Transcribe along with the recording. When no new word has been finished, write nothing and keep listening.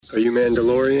Are you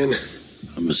Mandalorian?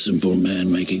 I'm a simple man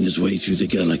making his way through the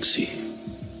galaxy,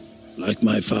 like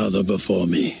my father before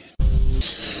me.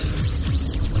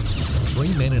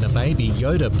 3 Men and a Baby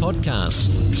Yoda podcast.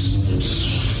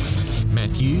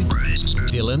 Matthew,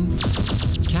 Dylan,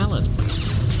 Callan.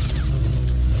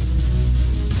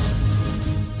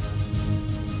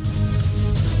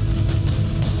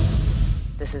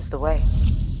 This is the way.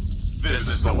 This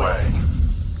is the way.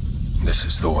 This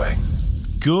is the way.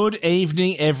 Good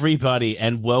evening, everybody,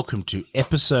 and welcome to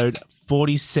episode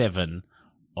 47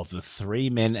 of the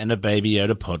 3 Men and a Baby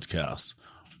Yoda podcast.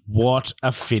 What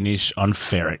a finish on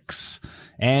Ferrix.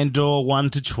 Andor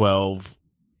 1 to 12.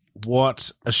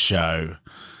 What a show.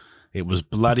 It was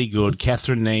bloody good.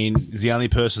 Catherine Neen is the only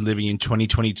person living in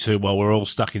 2022 while we're all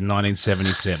stuck in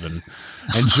 1977.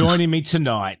 And joining me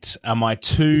tonight are my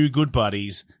two good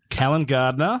buddies, Callan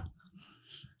Gardner.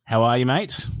 How are you,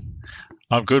 mate?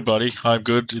 I'm good, buddy. I'm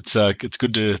good. It's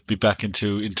good to be back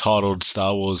into entitled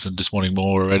Star Wars and just wanting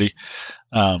more already.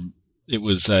 It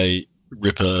was a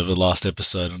ripper of the last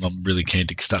episode, and I'm really keen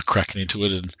to start cracking into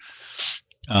it.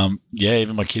 And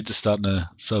even my kids are starting to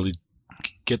slowly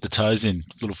get the toes in.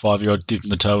 Little 5-year-old dipping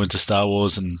the toe into Star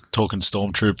Wars and talking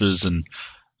stormtroopers, and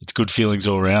it's good feelings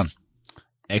all around.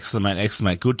 Excellent, mate.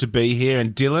 Excellent, mate. Good to be here.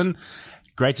 And Dylan,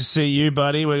 great to see you,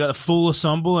 buddy. We've got a full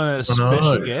ensemble and a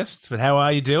special guest. But how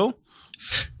are you, Dill?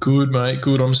 Good, mate.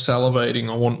 Good. I'm salivating.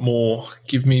 I want more.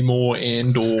 Give me more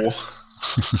Andor.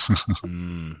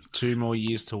 2 more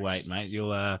years to wait, mate.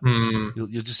 You'll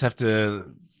just have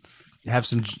to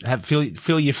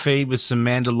fill your feed with some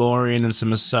Mandalorian and some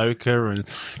Ahsoka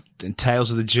and Tales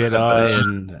of the Jedi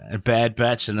and Bad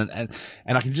Batch and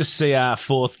I can just see our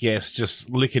fourth guest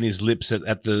just licking his lips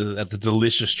at the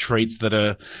delicious treats that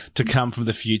are to come from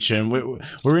the future. And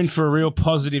we're in for a real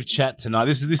positive chat tonight.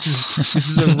 This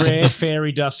is a rare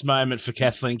fairy dust moment for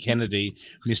Kathleen Kennedy.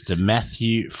 Mr.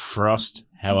 Matthew Frost,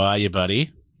 how are you,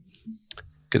 buddy?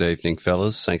 Good evening,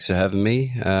 fellas. Thanks for having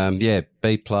me.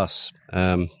 B+.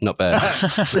 Not bad.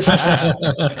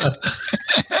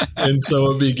 And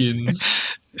so it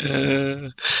begins.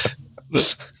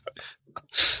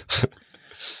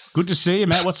 Good to see you,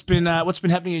 Matt. What's been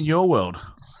happening in your world?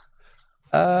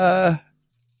 Not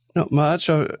much.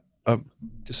 I'm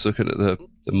just looking at the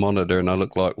monitor, and I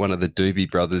look like one of the Doobie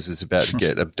Brothers is about to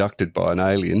get abducted by an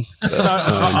alien. But,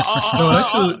 no,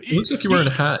 actually, it looks like you're wearing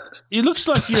a hat. It looks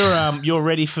like you're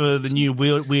ready for the new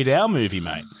Weird Al movie,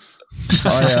 mate.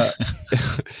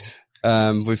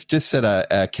 We've just set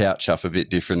our couch up a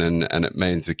bit different, and it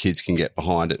means the kids can get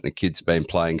behind it. And the kids been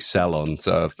playing salon,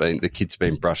 so the kids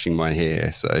been brushing my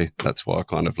hair, so that's why I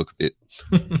kind of look a bit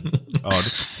odd.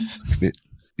 A bit,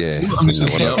 yeah,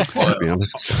 to be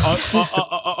honest.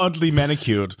 Oddly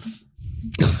manicured.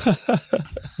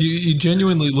 You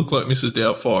genuinely look like Mrs.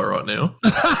 Doubtfire right now.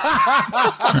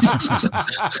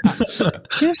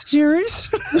 Yes, serious.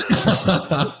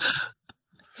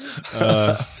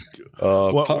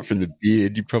 Apart from the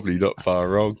beard, you're probably not far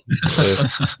wrong.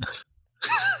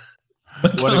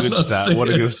 What a good start. What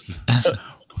a good start.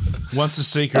 Once a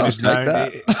secret is known,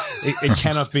 it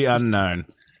cannot be unknown.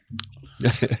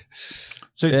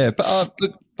 So, yeah, but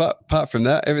apart from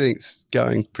that, everything's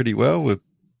going pretty well. We're a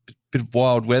bit of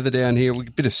wild weather down here, a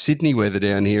bit of Sydney weather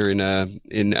down here in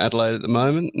Adelaide at the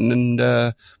moment. And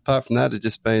apart from that, I've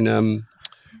just been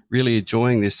really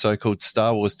enjoying this so-called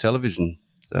Star Wars television.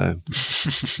 So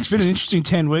it's been an interesting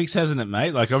 10 weeks, hasn't it,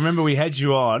 mate? Like, I remember we had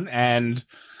you on and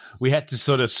we had to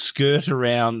sort of skirt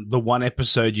around the one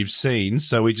episode you've seen.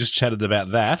 So we just chatted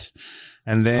about that.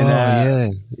 And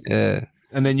then, yeah.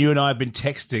 And then you and I have been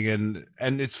texting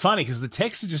and it's funny because the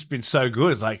texts have just been so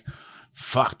good. It's like,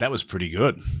 fuck, that was pretty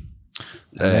good.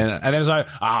 And then it's like,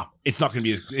 it's not going to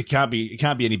be, it can't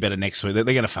be any better next week. They're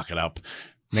going to fuck it up.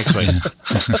 Next week,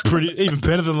 even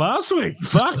better than last week.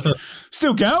 Fuck,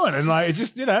 still going, and like it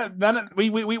just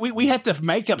we had to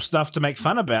make up stuff to make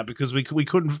fun about because we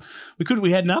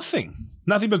had nothing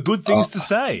but good things to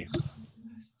say.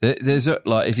 There's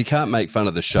if you can't make fun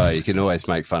of the show, you can always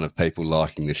make fun of people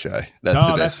liking the show. That's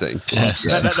the best thing.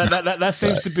 That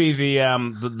seems to be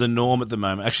the norm at the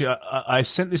moment. Actually, I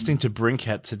sent this thing to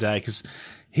Brinkat today because.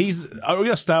 We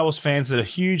got Star Wars fans that are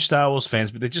huge Star Wars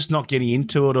fans, but they're just not getting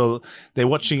into it, or they're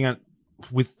watching it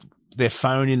with their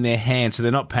phone in their hand, so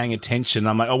they're not paying attention.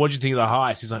 I'm like, oh, what do you think of the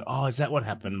heist? He's like, oh, is that what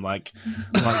happened?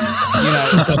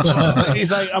 He's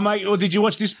like, I'm like, well, did you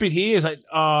watch this bit here? He's like,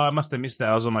 oh, I must have missed that.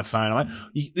 I was on my phone. I'm like,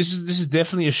 this is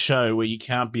definitely a show where you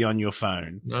can't be on your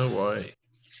phone. No way.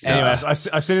 Anyways, I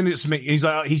sent him this. He's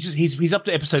like, he's up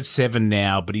to episode 7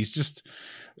 now, but it's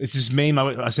this meme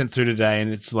I sent through today,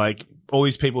 and it's like, all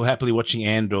these people happily watching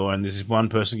Andor, and there's this one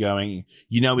person going,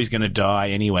 he's going to die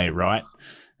anyway, right?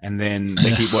 And then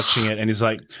they keep watching it, and it's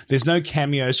like, there's no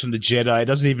cameos from the Jedi. It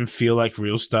doesn't even feel like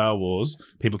real Star Wars.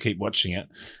 People keep watching it.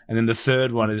 And then the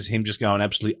third one is him just going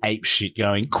absolutely ape shit,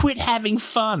 going, quit having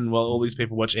fun, while all these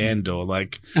people watch Andor.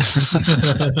 Like,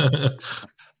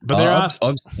 but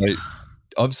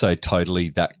I'm so totally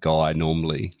that guy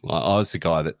normally. Like, I was the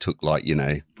guy that took a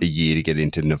year to get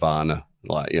into Nirvana.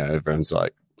 Like, everyone's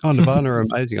like, oh, Nirvana are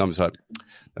amazing. I'm just like,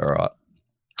 all right.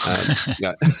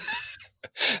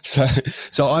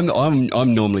 So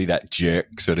I'm normally that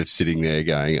jerk sort of sitting there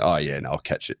going, oh yeah, no, I'll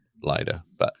catch it later.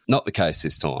 But not the case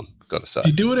this time, got to say. Do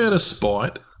you do it out of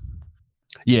spite?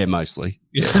 Yeah, mostly.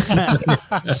 Yeah.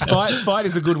 Spite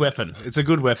is a good weapon. It's a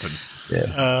good weapon.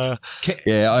 Yeah.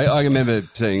 I remember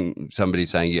seeing somebody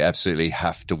saying you absolutely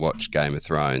have to watch Game of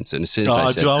Thrones. And as soon as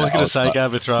I said I was going to say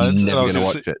Game of Thrones. Never going to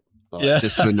watch it. Like,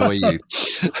 just to annoy you.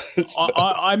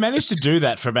 I managed to do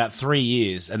that for about 3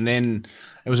 years, and then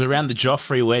it was around the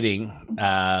Joffrey wedding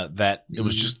that it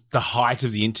was just the height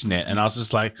of the internet, and I was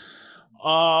just like,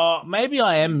 oh, maybe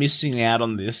I am missing out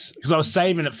on this, because I was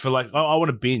saving it for I want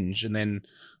to binge, and then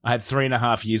I had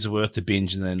 3.5 years of worth to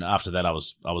binge, and then after that I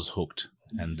was hooked,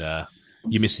 and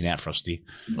you're missing out, Frosty.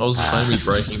 I was the same with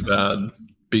Breaking Bad.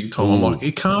 Big time. I'm like,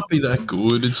 it can't be that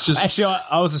good. It's just actually,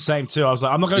 I was the same too. I was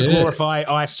like, I'm not going to glorify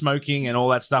ice smoking and all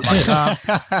that stuff. I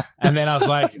can't. And then I was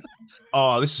like,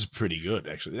 oh, this is pretty good.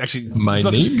 Actually, my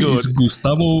name is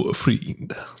Gustavo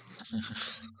Fried.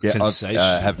 Yeah,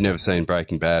 I have never seen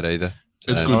Breaking Bad either.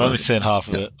 It's good. I've only seen half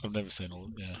of it. I've never seen all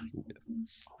of it. Yeah.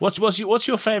 What's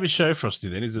your favorite show, Frosty?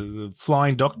 Then is it the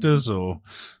Flying Doctors or?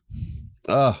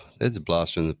 Oh, there's a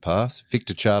blast from the past.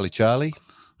 Victor Charlie,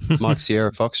 Mike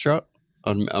Sierra Foxtrot.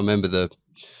 I remember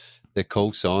their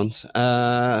call signs.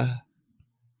 Top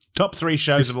 3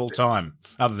 shows of all time,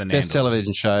 other than best Andor.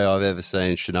 television show I've ever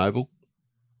seen, Chernobyl.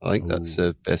 I think that's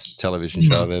the best television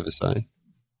show I've ever seen.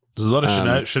 There's a lot of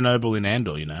Chernobyl in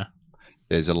Andor,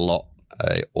 There's an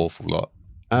awful lot.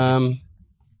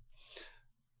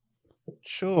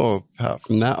 Sure. Apart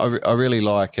from that, I really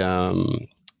like.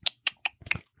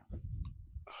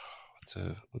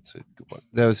 What's a good one?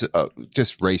 There was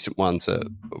just recent ones I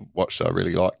watched. I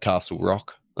really like Castle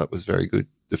Rock. That was very good.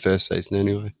 The first season,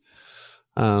 anyway.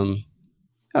 I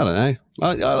don't know.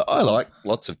 I like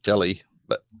lots of telly,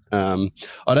 but I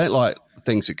don't like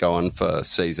things that go on for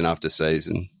season after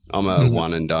season. I'm a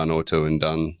one and done or two and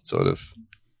done sort of.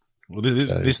 Well,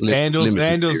 Andor's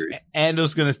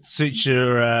going to suit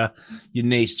your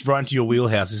niche. It's right into your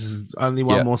wheelhouse. This is only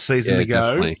one more season to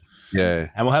go. Definitely. Yeah,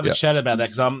 and we'll have a chat about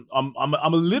that, because I'm a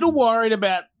little worried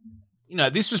about,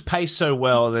 this was paced so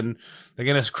well, then they're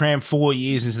going to cram 4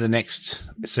 years into the next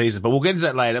season. But we'll get into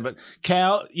that later. But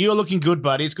Cal, you're looking good,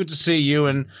 buddy. It's good to see you,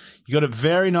 and you got a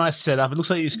very nice setup. It looks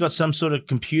like you've got some sort of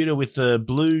computer with a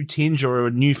blue tinge or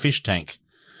a new fish tank.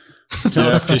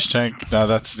 Fish tank. No,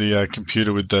 that's the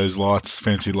computer with those lights,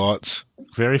 fancy lights.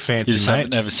 Very fancy, you just mate.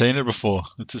 haven't never seen it before.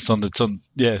 It's just on.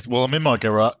 Yeah. Well, I'm in my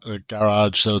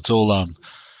garage, so it's all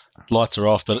lights are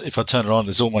off. But if I turn it on,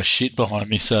 there's all my shit behind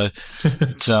me, so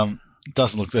it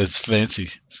doesn't look as fancy.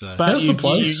 So. But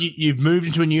you've moved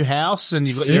into a new house, and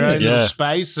you've got your own little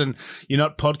space, and you're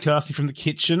not podcasting from the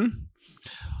kitchen.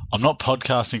 I'm not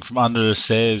podcasting from under the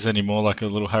stairs anymore, like a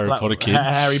little Harry Potter kid.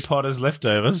 Harry Potter's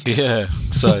leftovers. Yeah.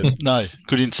 So no,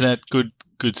 good internet, good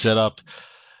setup.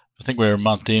 I think we're a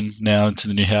month in now into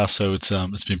the new house, so it's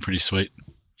been pretty sweet.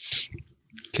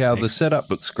 Cal, the setup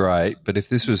looks great, but if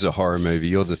this was a horror movie,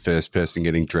 you're the first person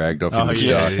getting dragged off in the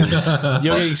dark.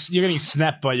 You're getting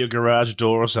snapped by your garage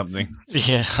door or something.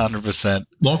 Yeah, 100%.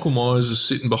 Michael Myers is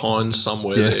sitting behind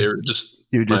somewhere there.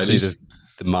 You just see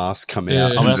the mask come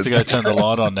out. I'm going to have to go turn the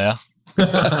light on now.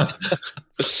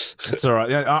 It's all right.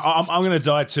 Yeah, I'm going to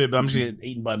die too, but I'm just going to get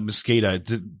eaten by a mosquito.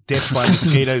 Death by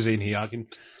mosquitoes in here. I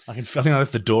think I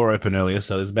left the door open earlier,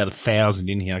 so there's about 1,000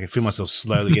 in here. I can feel myself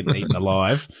slowly getting eaten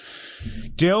alive.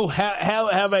 Dill,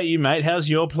 how about you, mate? How's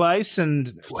your place,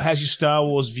 and how's your Star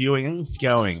Wars viewing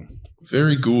going?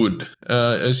 Very good.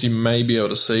 As you may be able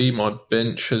to see, my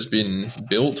bench has been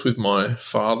built with my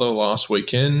father last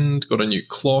weekend. Got a new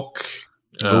clock.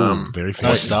 Very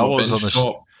fancy. No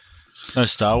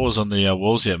Star Wars on the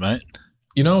walls yet, mate.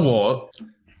 You know what?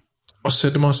 I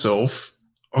said to myself,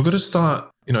 I've got to start,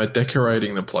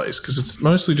 decorating the place, because it's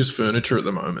mostly just furniture at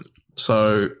the moment.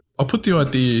 So I put the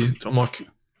idea. I'm like,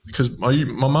 because my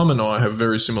mum and I have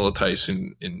very similar tastes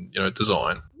in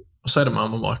design. I say to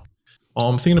mum, I'm like,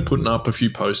 I'm thinking of putting up a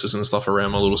few posters and stuff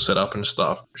around my little setup and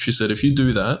stuff. She said, if you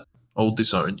do that, I'll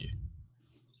disown you.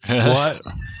 What?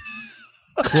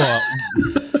 What?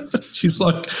 she's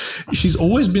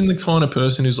always been the kind of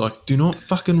person who's like, do not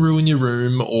fucking ruin your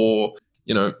room or,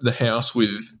 the house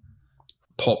with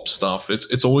pop stuff.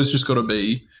 It's always just got to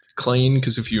be clean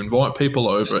because if you invite people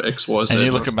over, X, Y, Z. And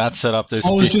you look at Matt set up, there's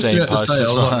 15 I was just about to posters. say,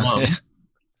 I was like, Mum,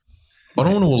 I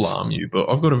don't want to alarm you, but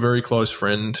I've got a very close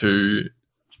friend who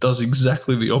does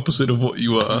exactly the opposite of what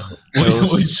you are.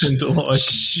 We tend to like.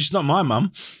 She's not my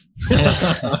mum.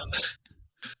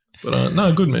 But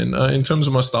no, good, man. In terms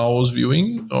of my Star Wars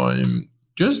viewing, I'm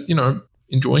just,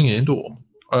 enjoying Andor.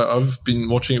 I've been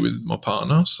watching it with my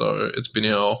partner, so it's been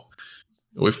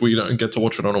if we don't get to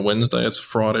watch it on a Wednesday, it's a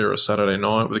Friday or a Saturday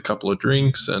night with a couple of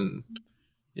drinks and,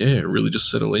 really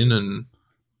just settle in and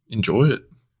enjoy it.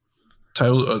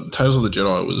 Tales of the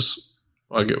Jedi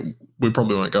we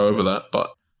probably won't go over that, but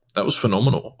that was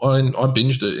phenomenal. I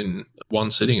binged it in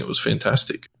one sitting. It was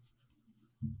fantastic.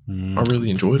 I really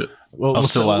enjoyed it. Well, I've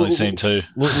still only seen 2.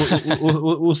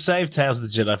 We'll save Tales of the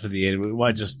Jedi for the end. We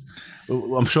might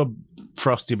I'm sure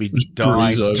Frosty will be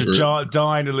dying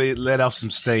to let off some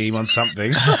steam on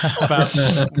something. But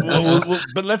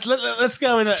let's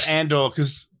go into Andor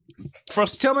because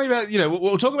Frosty, tell me about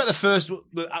we'll talk about the first.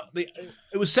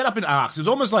 It was set up in arcs. It was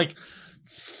almost like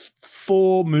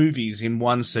 4 movies in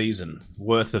one season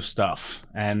worth of stuff,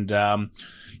 and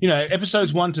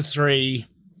episodes 1 to 3.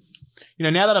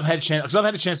 Now that I've had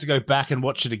a chance to go back and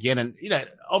watch it again, and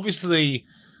obviously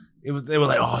they were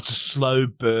like, oh, it's a slow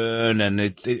burn, and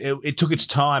it took its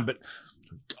time. But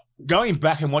going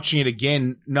back and watching it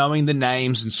again, knowing the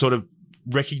names and sort of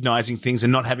recognizing things,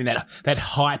 and not having that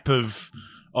hype of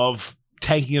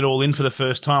taking it all in for the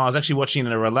first time, I was actually watching it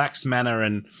in a relaxed manner,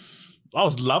 and I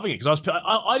was loving it because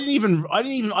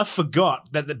I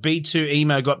forgot that the B2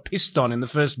 emo got pissed on in the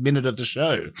first minute of the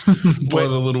show by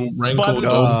the little rancor dog.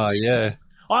 Oh, yeah.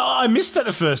 I missed that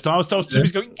the first time. I was too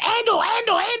busy going Andor,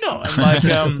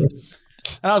 and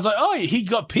and I was like, oh, he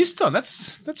got pissed on.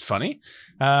 That's funny.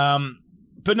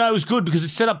 But no, it was good because it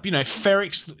set up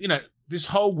Ferrix, this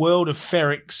whole world of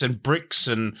Ferrix and bricks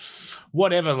and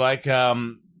whatever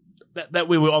that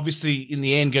we were obviously in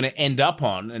the end going to end up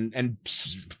on and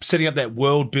setting up that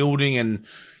world building and,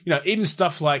 even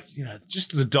stuff like,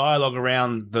 just the dialogue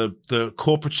around the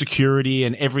corporate security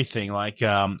and everything.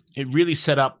 It really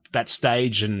set up that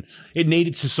stage and it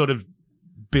needed to sort of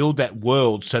build that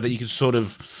world so that you could sort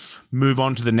of move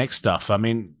on to the next stuff. I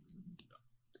mean,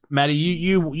 Maddie,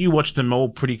 you watched them all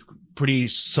pretty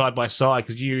side by side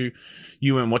because you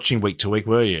weren't watching week to week,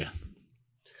 were you?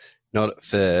 Not at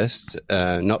first,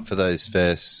 not for those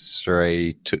first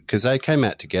 3, because they came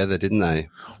out together, didn't they?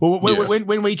 Well,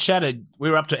 when we chatted, we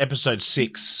were up to episode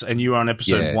 6, and you were on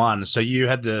episode 1, so you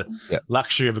had the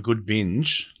luxury of a good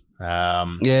binge.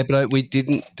 But we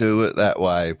didn't do it that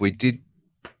way. We did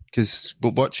because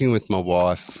we're watching with my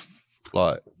wife,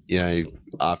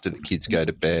 after the kids go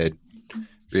to bed.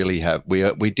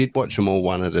 We did watch them all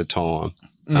one at a time.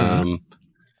 Mm-hmm.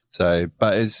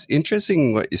 But it's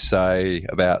interesting what you say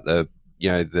about that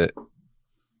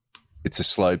it's a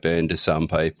slow burn to some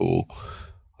people.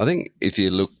 I think if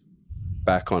you look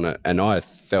back on it, and I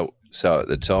felt so at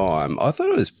the time, I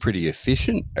thought it was pretty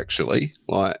efficient, actually.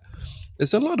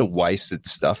 There's a lot of wasted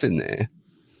stuff in there.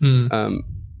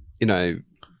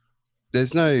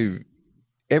 There's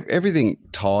everything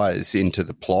ties into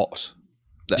the plot.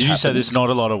 Did you say there's not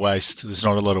a lot of waste? There's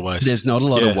not a lot of waste. There's not a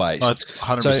lot of waste. I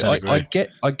 100% agree.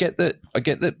 I get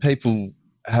that people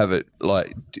have it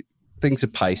things are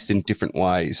paced in different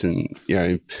ways, and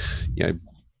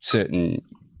certain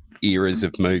eras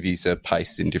of movies are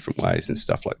paced in different ways and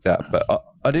stuff like that. But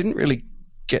I didn't really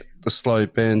get the slow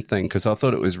burn thing because I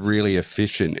thought it was really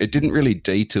efficient. It didn't really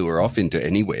detour off into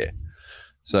anywhere,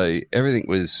 so everything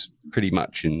was pretty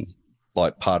much in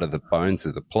part of the bones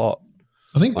of the plot.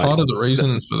 I think part of the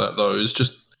reason for that, though, is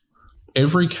just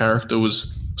every character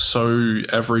was so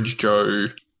average Joe,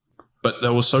 but they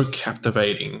were so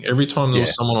captivating. Every time there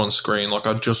was someone on screen,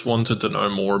 I just wanted to know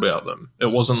more about them.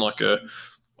 It wasn't like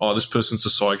this person's a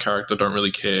side character, don't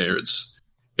really care. It's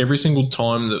every single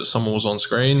time that someone was on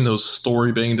screen, there was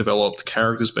story being developed,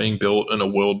 characters being built, and a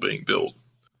world being built.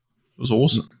 It was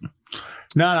awesome.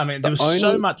 No, I mean, there was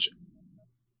so much.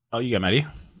 Oh, you go, Matty.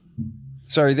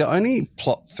 Sorry, the only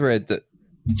plot thread that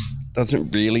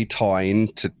doesn't really tie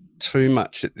into too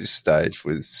much at this stage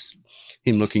was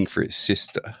him looking for his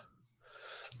sister.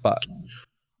 But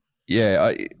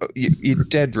you're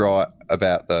dead right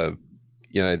about the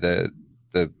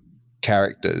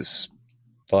characters.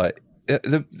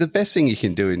 The best thing you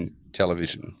can do in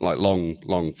television,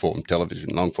 long form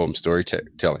television, long form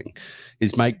storytelling,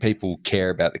 is make people care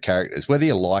about the characters, whether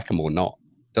you like them or not.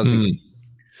 There's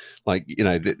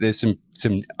some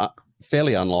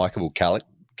fairly unlikable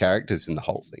characters in the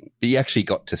whole thing, but you actually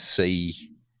got to see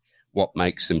what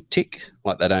makes them tick.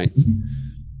 Like they don't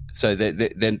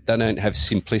have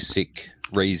simplistic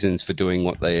reasons for doing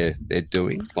what they're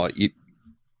doing. Like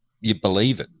you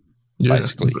believe it,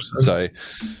 basically. 100%. So,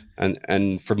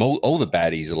 and from all the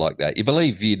baddies are like that. You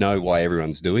believe why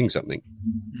everyone's doing something.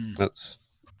 That's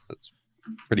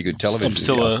pretty good television. I'm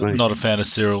still not a fan of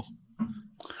Cyril.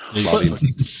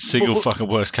 Single fucking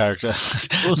worst character. He's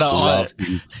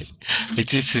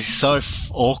so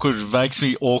awkward. It makes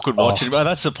me awkward watching him.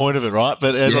 That's the point of it, right?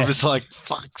 But I'm just like,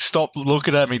 fuck, stop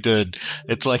looking at me, dude.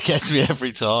 It's like, gets me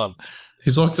every time.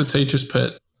 He's like the teacher's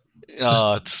pet.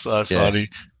 Oh, it's so funny.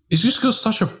 He's just got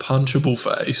such a punchable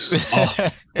face.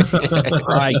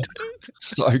 Right.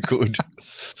 So good.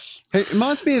 It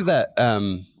reminds me of that.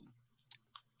 Did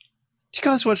you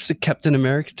guys watch the Captain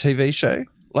America TV show?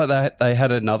 Like they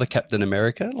had another Captain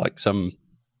America, like some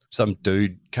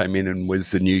dude came in and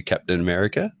was the new Captain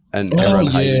America. And I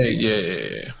love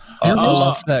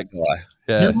that guy.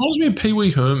 Yeah. He reminds me of Pee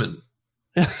Wee Herman.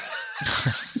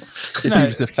 If he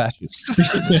was a fascist.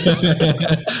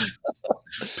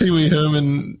 Pee Wee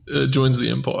Herman joins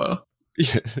the Empire.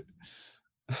 Yeah.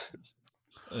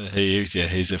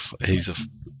 He's a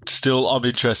still. I'm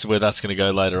interested where that's going to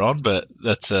go later on, but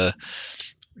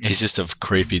he's just a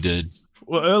creepy dude.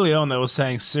 Well, early on they were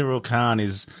saying Cyril Khan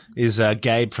is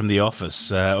Gabe from The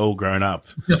Office, all grown up.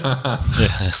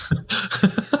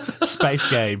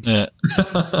 Space Gabe. Yeah.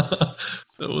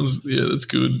 That's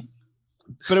good.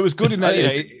 But it was good in that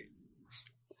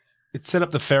it set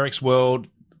up the Ferrix world.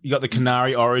 You got the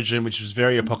Canary origin, which was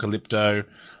very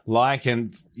apocalypto-like,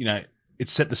 and it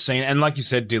set the scene. And like you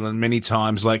said, Dylan, many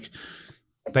times, like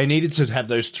they needed to have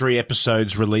those 3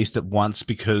 episodes released at once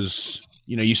because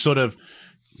you sort of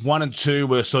 1 and 2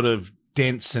 were sort of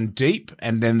dense and deep,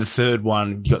 and then the third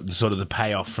one you got sort of the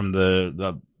payoff from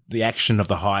the action of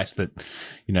the heist that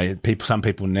some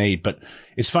people need. But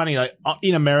it's funny, like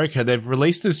in America they've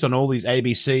released this on all these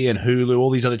ABC and Hulu, all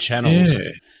these other channels,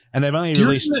 and they've only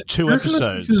released 2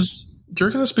 episodes. Do you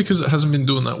reckon that's because it hasn't been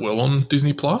doing that well on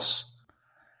Disney Plus?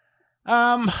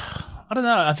 I don't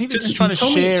know. I think they're just trying to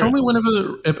share. Tell me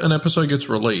whenever an episode gets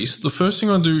released, the first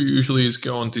thing I do usually is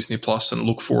go on Disney Plus and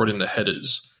look for it in the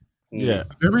headers. Yeah.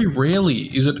 Very rarely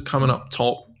is it coming up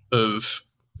top of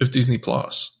Disney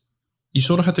Plus. You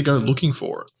sort of had to go looking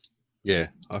for it. Yeah,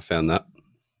 I found that.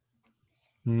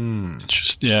 I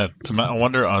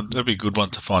wonder. That'd be a good one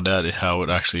to find out how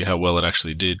well it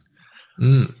actually did.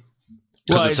 Mm.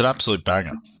 Because it's an absolute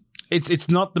banger. It's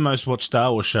not the most watched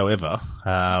Star Wars show ever,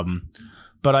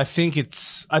 but I think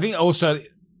also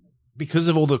because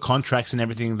of all the contracts and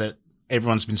everything that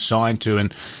everyone's been signed to,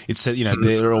 and it's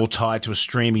they're all tied to a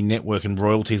streaming network and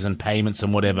royalties and payments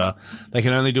and whatever. They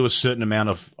can only do a certain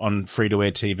amount on free to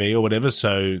air TV or whatever,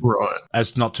 so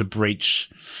as not to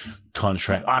breach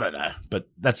contract. I don't know, but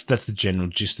that's the general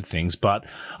gist of things. But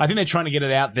I think they're trying to get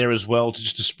it out there as well to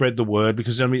spread the word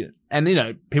because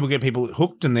people get people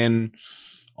hooked and then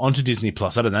onto Disney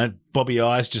Plus. I don't know. Bobby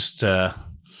I's just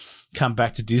come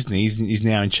back to Disney. He's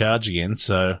now in charge again,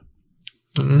 so.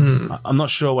 I'm not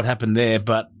sure what happened there,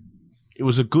 but it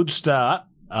was a good start.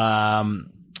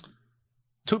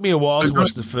 Took me a while to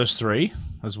watch the first 3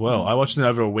 as well. I watched it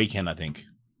over a weekend, I think.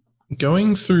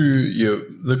 Going through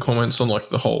the comments on like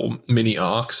the whole mini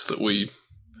arcs that we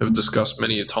have discussed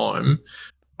many a time,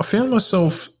 I found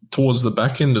myself towards the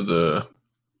back end of the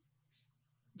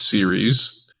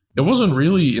series. It wasn't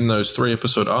really in those 3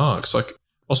 episode arcs. Like I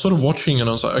was sort of watching and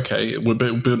I was like, okay, we're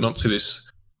building up to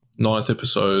this 9th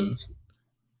episode.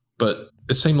 But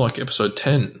it seemed like episode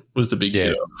 10 was the big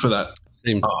hit for that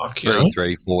arc.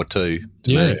 3, 4, 2.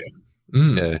 Yeah.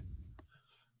 Yeah.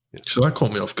 So that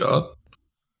caught me off guard.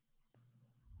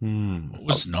 It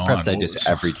was 9. Perhaps they just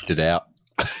averaged it out.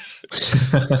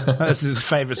 That's his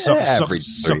favourite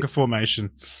soccer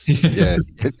formation. Yeah.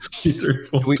 3,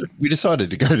 4, we decided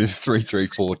to go to 3, 3,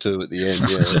 4, 2 at the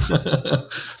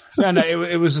end, No,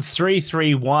 it was a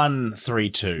 3-3-1,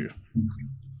 3-2.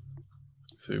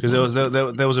 Because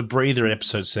there was a breather in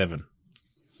episode 7.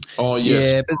 Oh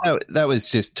yes, yeah, but that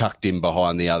was just tucked in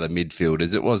behind the other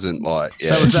midfielders. It wasn't like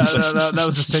that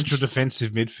was a central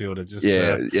defensive midfielder, just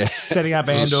setting up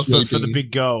Andor for the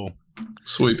big goal,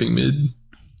 sweeping mid.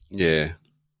 Yeah,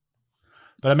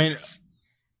 but I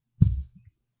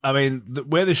mean,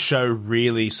 where the show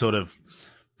really sort of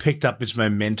picked up its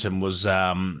momentum was, the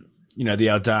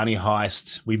Aldani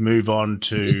heist. We move on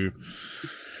to.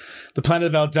 The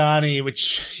planet of Aldani,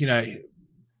 which,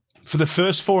 for the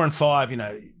first 4 and 5,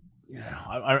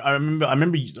 I remember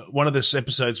one of the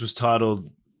episodes was titled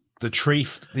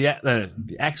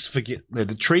the axe forget. No,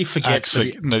 the tree forgets.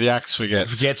 The axe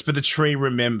forgets. But the tree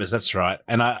remembers. That's right.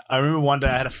 And I remember one day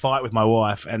I had a fight with my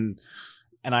wife, and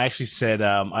I actually said,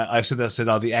 I said,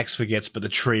 oh, the axe forgets, but the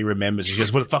tree remembers. She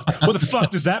goes, what the fuck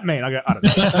does that mean? I go, I don't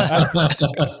know.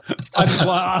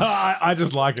 I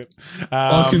just like it.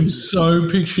 I can so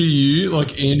picture you,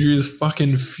 like Andrea's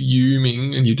fucking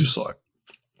fuming, and you're just like,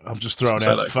 I'm just throwing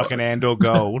out fucking Andor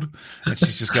gold, and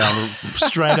she's just going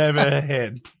straight over her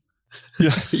head.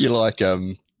 You're like,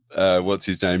 what's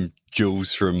his name?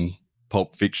 Jules from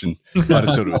Pulp Fiction. I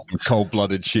just sort of some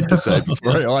cold-blooded shit to say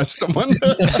before I ice someone.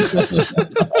 But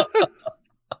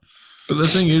the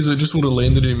thing is, it just would have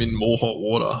landed him in more hot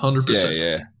water, 100%.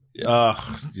 Yeah.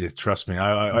 Yeah, trust me.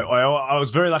 I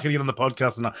was very lucky to get on the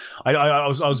podcast, and I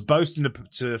was boasting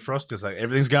to Frosty, like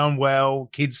everything's going well,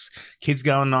 kids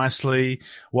going nicely,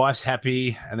 wife's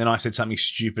happy, and then I said something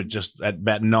stupid just at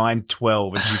about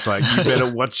 9:12, and she's like, "You better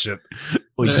watch it,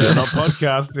 or you're not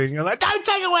podcasting." I'm like, "Don't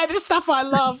take away the stuff I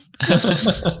love."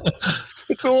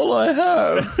 It's all I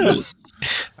have.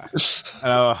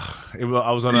 I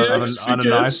was on a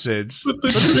nice edge. But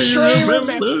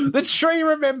the tree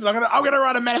remembers. I'm gonna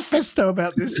write a manifesto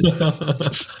about this.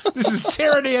 This is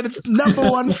tyranny at its number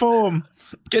one form.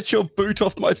 Get your boot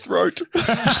off my throat.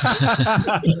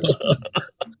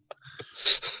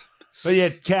 But yeah,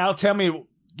 Cal, tell me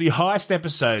the heist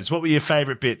episodes. What were your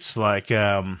favorite bits? Like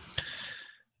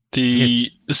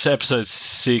this episode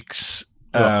 6.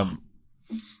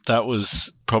 That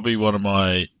was probably one of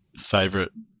my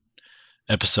favorite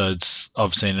episodes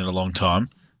I've seen in a long time,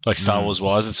 like Star Wars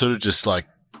wise. It's sort of just like,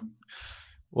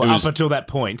 up until that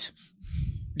point.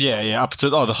 Yeah, up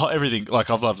to everything. Like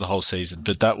I've loved the whole season,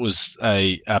 but that was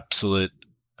a absolute.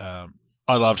 I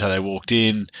loved how they walked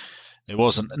in.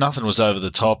 Nothing was over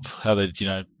the top. How they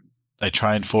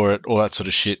trained for it, all that sort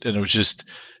of shit, and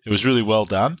it was really well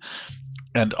done.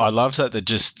 And I loved that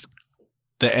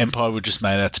the Empire were just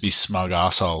made out to be smug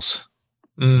assholes.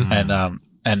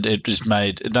 And it was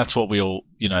made, and that's what we all,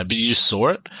 but you just saw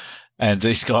it. And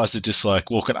these guys are just like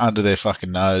walking under their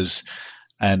fucking nose.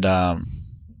 And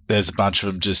there's a bunch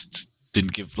of them just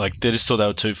didn't give, like, they just thought they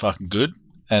were too fucking good.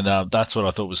 And that's what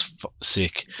I thought was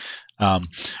sick. I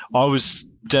was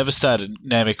devastated.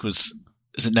 Namek is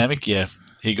it Namek? Yeah.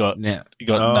 He got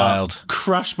nailed.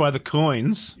 Crushed by the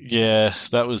coins. Yeah,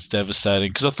 that was devastating.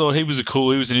 Because I thought he was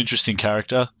an interesting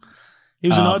character. He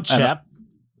was an odd chap.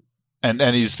 And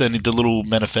he's then the little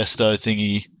manifesto thing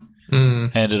he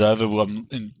handed over.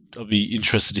 I'll be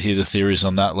interested to hear the theories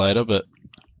on that later. But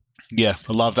yeah,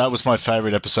 I love that. Was my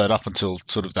favorite episode up until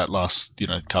sort of that last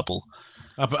couple.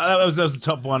 That was the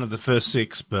top one of the first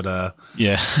 6. But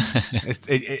yeah,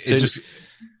 it just.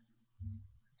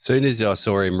 As soon as I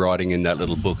saw him writing in that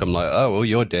little book, I'm like, oh well,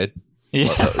 you're dead. Yeah.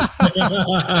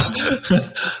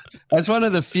 That's one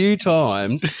of the few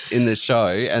times in the show,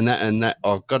 and that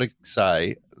I've got to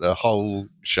say, the whole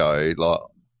show, like,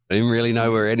 I didn't really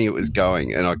know where any of it was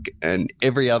going, and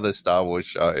every other Star Wars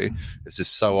show, it's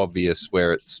just so obvious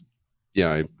where it's,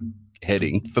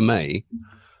 heading for me.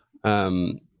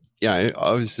 I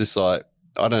was just like,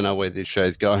 I don't know where this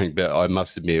show's going, but I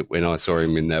must admit, when I saw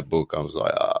him in that book, I was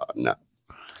like, oh no.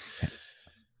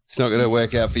 It's not going to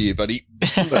work out for you, buddy.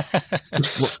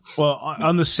 Well,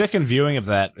 on the second viewing of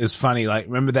that, it's funny. Like,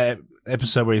 remember that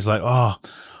episode where he's like, "Oh,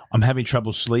 I'm having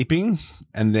trouble sleeping,"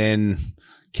 and then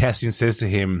Cassian says to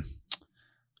him,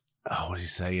 "Oh, what does he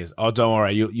say? He goes, oh, don't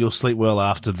worry, you'll sleep well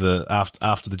after the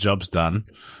job's done."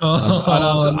 I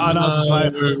was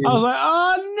like,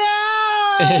 "Oh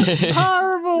no, it's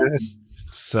horrible."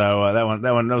 So that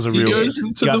was a real. He goes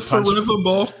into the forever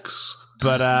box.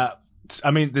 But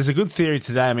I mean, there's a good theory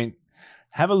today. I mean,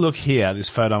 have a look here. This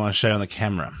photo I'm going to show you on the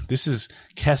camera. This is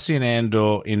Cassian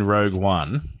Andor in Rogue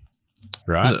One,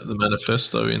 right? Is that the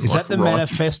manifesto Is that the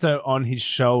manifesto on his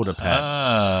shoulder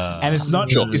pad? And it's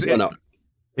not. Sure.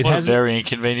 It has a very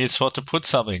inconvenient spot to put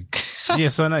something.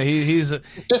 Yes, I know. He's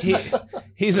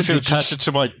attached it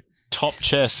to my top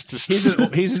chest.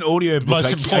 He's an audio book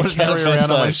I carry around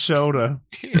on my shoulder.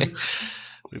 Yeah.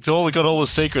 It's got all the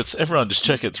secrets. Everyone, just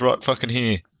check it. It's right fucking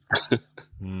here.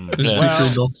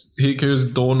 He goes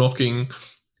door knocking.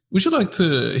 Would you like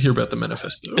to hear about the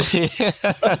manifesto?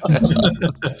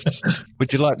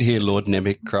 Would you like to hear Lord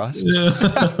Namek Christ?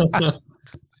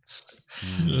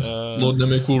 Lord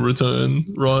Namek will return.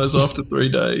 Rise after 3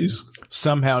 days.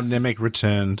 Somehow Namek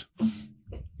returned.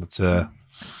 That's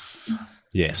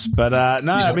yes, but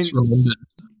no. I mean,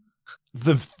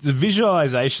 the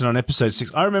visualization on episode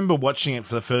 6. I remember watching it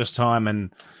for the first time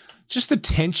and just the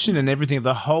tension and everything of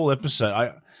the whole episode.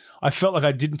 I felt like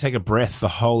I didn't take a breath the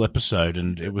whole episode,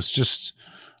 and it was just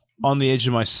on the edge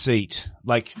of my seat,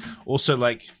 like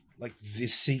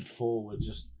this seat forward,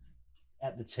 just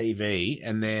at the TV,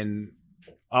 and then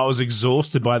I was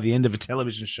exhausted by the end of a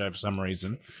television show for some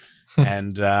reason,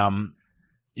 and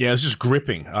it was just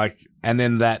gripping. And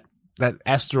then that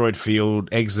asteroid field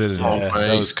exited.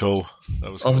 That was cool.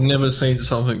 I've never seen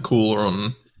something cooler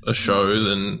on a show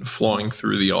than flying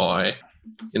through the eye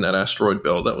in that asteroid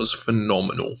belt. That was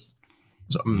phenomenal. It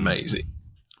was amazing.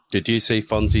 Did you see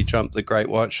Fonzie jump the great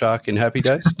white shark in Happy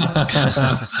Days?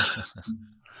 I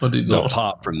did not.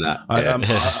 Apart from that,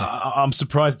 I'm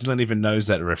surprised Dylan even knows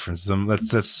that reference.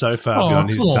 That's so far beyond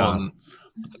his tongue.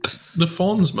 The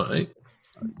Fonz, mate.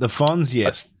 The Fonz,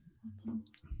 yes.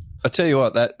 I tell you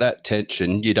what, that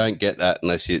tension, you don't get that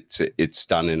unless it's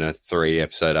done in a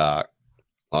 3-episode arc.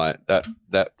 Like that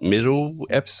middle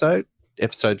episode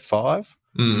 5,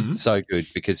 so good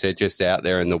because they're just out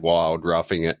there in the wild,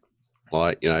 roughing it,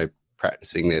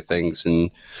 practicing their things and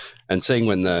seeing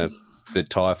when the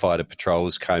TIE fighter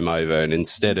patrols came over, and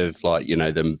instead of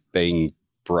them being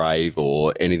brave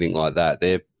or anything like that,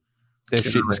 they're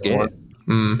shit scared.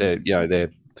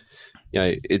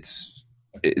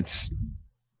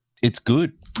 It's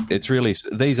good. It's really,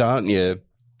 these aren't your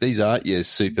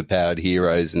superpowered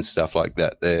heroes and stuff like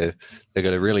that. They've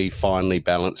got a really finely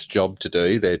balanced job to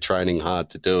do. They're training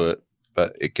hard to do it,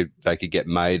 but they could get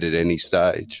made at any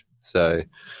stage. So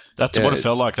that's what it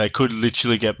felt like. They could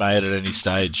literally get made at any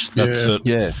stage. That's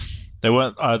it. They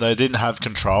weren't. They didn't have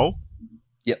control.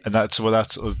 Yep. And that's what I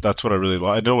really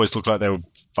like. It always looked like they were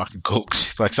fucking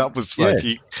cooked. Like something was like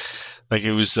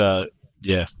it was.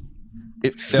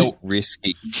 It felt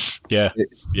risky. Yeah.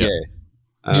 Yeah.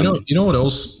 You know what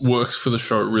else works for the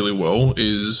show really well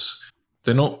is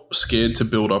they're not scared to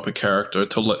build up a character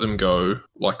to let them go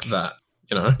like that.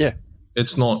 Yeah.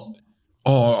 It's not.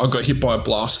 Oh, I got hit by a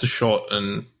blaster shot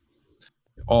and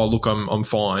look, I'm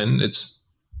fine.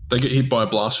 It's they get hit by a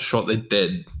blaster shot, they're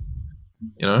dead.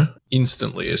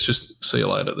 Instantly. It's just see you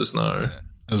later. There's no.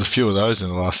 There's a few of those in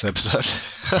the last episode.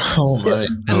 Oh, mate.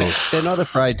 They're not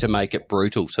afraid to make it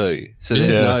brutal too. So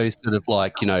there's no sort of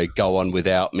go on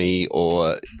without me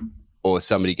or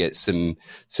somebody gets some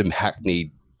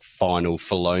hackneyed final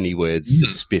Filoni words to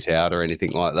spit out or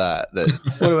anything like that.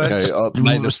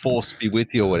 May the force be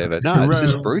with you or whatever. No, it's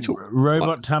just brutal.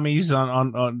 Robot tummies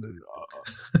on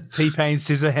T-Pain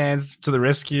scissor hands to the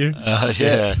rescue.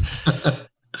 Yeah.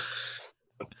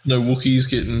 No Wookiees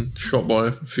getting shot by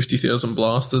 50,000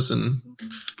 blasters and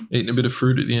eating a bit of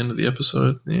fruit at the end of the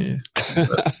episode. Yeah.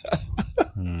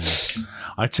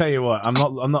 I tell you what,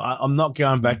 I'm not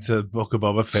going back to Book of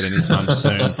Boba Fett anytime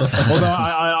soon. Although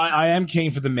I am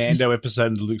keen for the Mando episode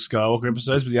and the Luke Skywalker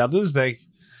episodes, but the others they're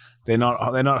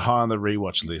not high on the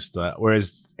rewatch list.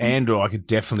 Whereas Andor, I could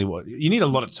definitely watch. You need a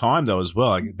lot of time though as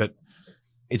well, but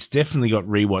it's definitely got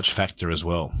rewatch factor as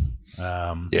well.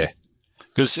 Yeah.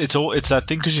 Because it's that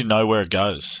thing because you know where it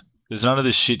goes. There's none of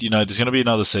this shit. There's going to be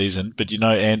another season, but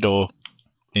Andor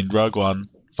in Rogue One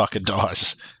fucking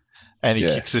dies, and he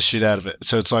kicks the shit out of it.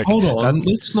 So it's like, hold on,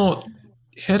 let's not.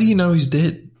 How do you know he's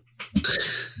dead?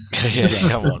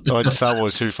 Come on. Like Star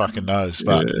Wars, who fucking knows?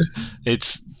 But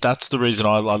that's the reason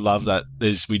I love that.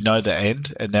 We know the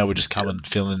end, and now we're just coming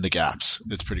filling in the gaps.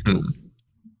 It's pretty cool.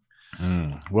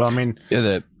 Well, I mean,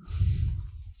 the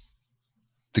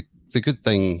good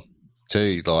thing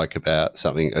too, about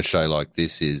a show like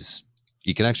this is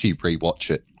you can actually rewatch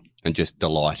it and just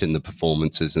delight in the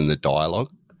performances and the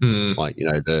dialogue. We were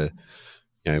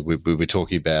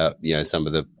talking about some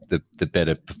of the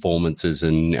better performances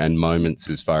and moments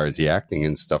as far as the acting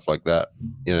and stuff like that.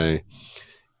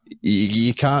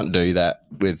 You can't do that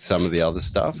with some of the other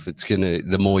stuff. It's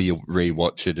the more you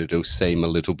rewatch it, it'll seem a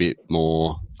little bit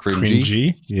more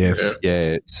cringy. Yes.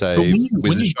 Yeah. So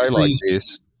with a show like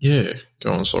this,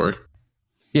 go on. Sorry.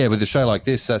 Yeah, with a show like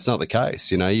this, that's not the case.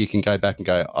 You can go back and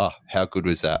go, oh, how good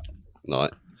was that?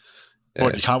 What,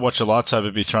 you can't watch a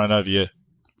lightsaber be thrown over your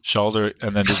shoulder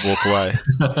and then just walk away.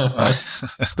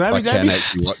 Don't be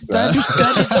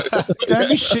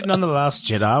shitting on The Last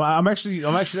Jedi. I'm actually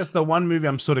that's the one movie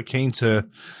I'm sort of keen to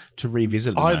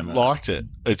revisit at the moment. Liked it.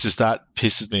 It's just that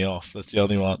pisses me off. That's the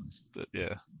only one.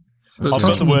 I've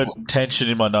got the word tension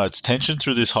in my notes. Tension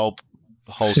through this whole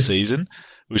season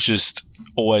was just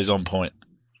always on point.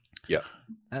 Yeah.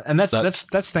 And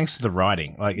that's thanks to the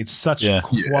writing. It's such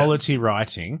quality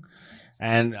writing.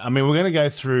 And I mean, we're going to go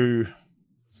through,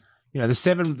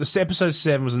 the episode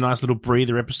 7 was a nice little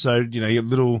breather episode, your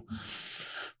little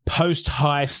post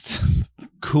heist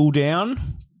cool down,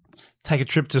 take a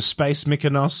trip to Space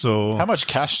Mykonos or. How much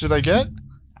cash do they get?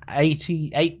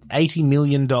 $80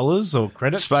 million or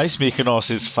credits. Space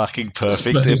Mykonos is fucking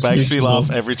perfect. It makes me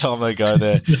laugh every time they go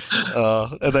there.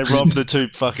 And they robbed the two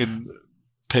fucking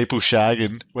people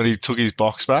shagging when he took his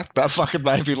box back. That fucking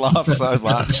made me laugh so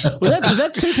much. Was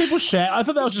that two people shag? I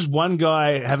thought that was just one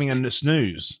guy having a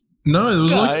snooze. No,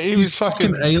 it was he was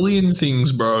fucking alien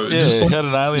things, bro. Yeah, Just he had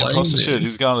an alien prostitute. He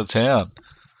was going to town.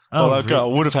 I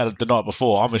would have had it the night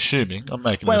before. I'm assuming. I'm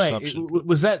making an assumption.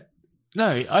 Was that?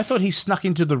 No, I thought he snuck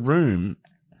into the room,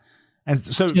 and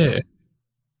so yeah.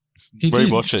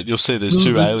 Rewatch it. You'll see there's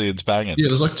two aliens banging. Yeah,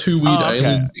 there's like two weird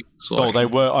alien things. Like, they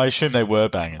were. I assume they were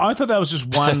banging. I thought that was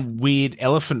just one weird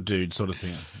elephant dude sort of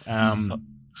thing.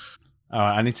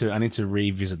 I need to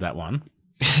revisit that one.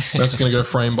 That's going to go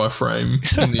frame by frame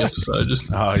in the episode. This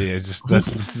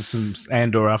is some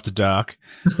Andor After Dark.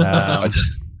 I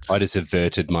just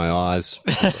averted my eyes.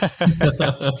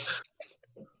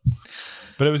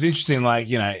 But it was interesting, like,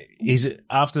 you know,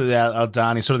 after the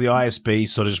Aldani, sort of the ISB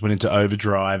sort of just went into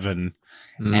overdrive and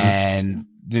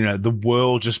you know, the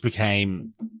world just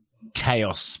became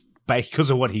chaos because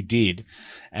of what he did.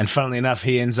 And funnily enough,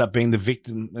 he ends up being the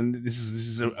victim, and this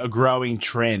is a growing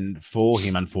trend for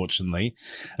him, unfortunately,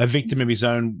 a victim of his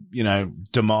own, you know,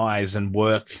 demise and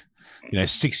work, you know,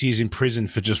 6 years in prison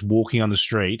for just walking on the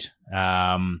street.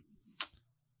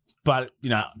 But, you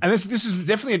know, and this is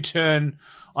definitely a turn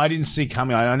I didn't see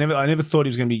coming. I never thought he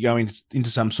was going to be going into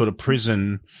some sort of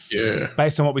prison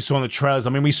based on what we saw in the trailers. I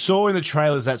mean, we saw in the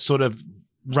trailers that sort of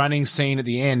running scene at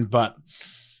the end, but,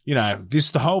 you know,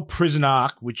 the whole prison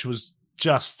arc, which was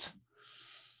just,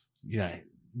 you know,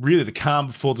 really the calm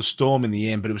before the storm in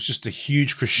the end, but it was just a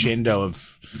huge crescendo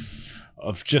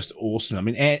of just awesome. I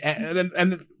mean,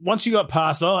 and once you got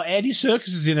past, Andy Serkis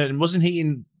is in it, and wasn't he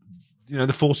in, you know,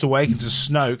 The Force Awakens as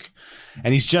Snoke,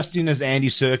 and he's just in as Andy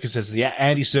Serkis,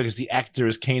 the actor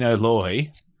as Keno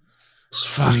Loy.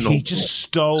 Fuck, he just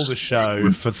stole the show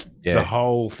for the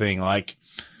whole thing. Like,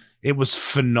 it was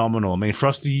phenomenal. I mean,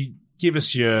 Frosty, give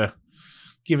us your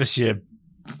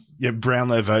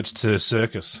Brownlow votes to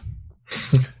Serkis.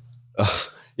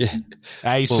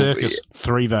 Serkis,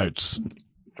 3 votes.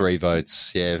 3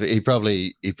 votes. Yeah, he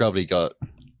probably got,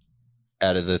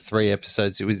 out of the 3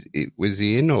 episodes, was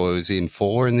he in, or was he in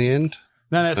 4 in the end?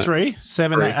 No, 3,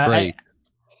 7,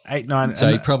 8, 9. So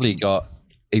he probably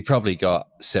got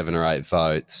 7 or 8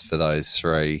 votes for those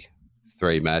three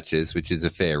matches, which is a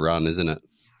fair run, isn't it?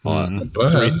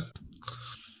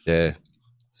 Yeah.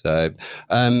 So,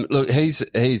 look,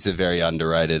 he's a very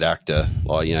underrated actor.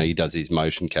 Like, you know, he does his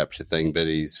motion capture thing, but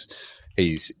he's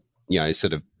you know,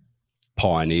 sort of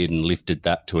pioneered and lifted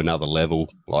that to another level,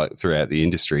 like throughout the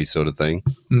industry, sort of thing.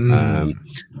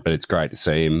 But it's great to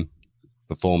see him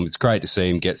perform. It's great to see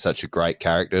him get such a great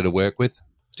character to work with.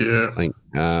 Yeah, I think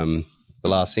the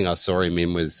last thing I saw him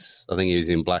in was, I think he was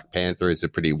in Black Panther as a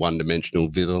pretty one-dimensional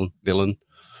villain.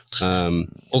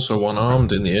 Also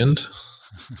one-armed in the end.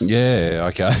 Yeah,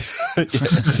 okay.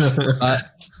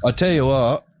 I tell you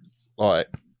what, like,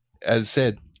 as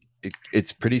said,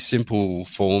 it's pretty simple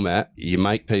format. You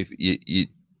make people, you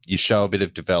show a bit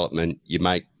of development. You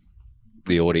make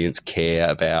the audience care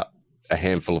about a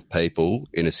handful of people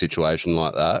in a situation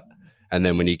like that, and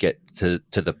then when you get to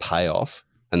the payoff,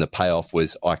 and the payoff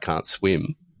was I can't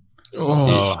swim. You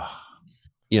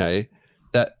know,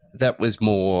 that was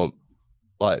more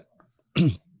like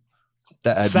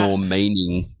that had more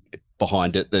meaning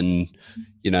behind it than,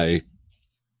 you know,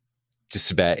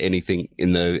 just about anything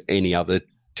in any other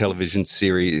television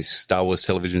series, Star Wars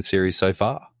television series so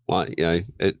far. Like, you know,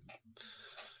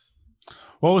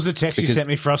 what was the text you sent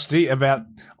me, Frosty, about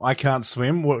I can't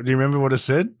swim? Do you remember what it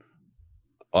said?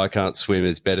 I can't swim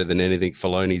is better than anything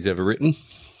Filoni's ever written.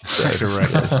 So.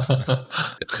 Correct.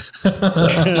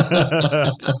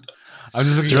 I'm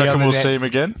just looking. Do you reckon we'll see him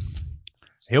again?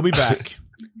 He'll be back.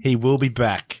 He will be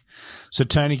back. So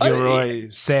Tony Gilroy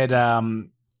said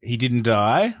he didn't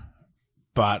die,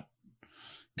 but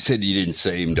said you didn't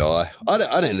see him die. I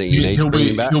don't think you need to bring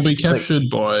him back. He'll be captured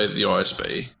by the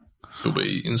ISB. He'll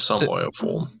be in some way or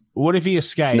form. What if he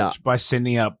escaped by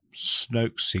sending up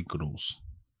Snoke signals?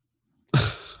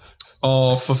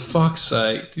 Oh, for fuck's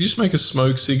sake. Did you just make a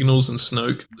smoke signals and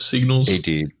Snoke signals? He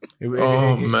did.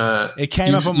 Matt. It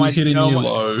came up on my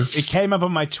low. It came up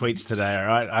on my tweets today, all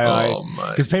right? Mate.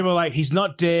 Because people were like, he's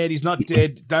not dead,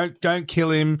 don't kill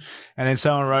him. And then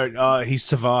someone wrote, he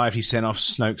survived, he sent off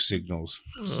Snoke signals.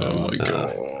 So, oh my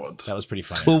God. That was pretty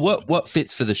funny. Well, what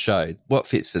fits for the show? What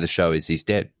fits for the show is he's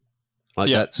dead. Like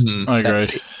I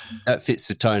agree. That fits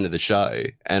the tone of the show.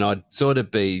 And I'd sort of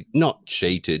be not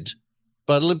cheated,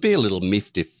 but it'd be a little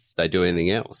miffed if they do anything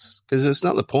else, because it's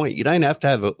not the point. You don't have to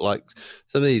have like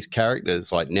some of these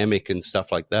characters like Namek and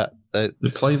stuff like that. They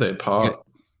play their part.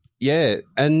 Yeah,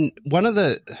 and one of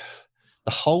the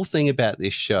whole thing about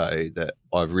this show that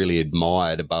I've really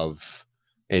admired above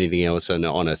anything else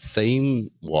on a theme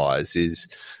wise is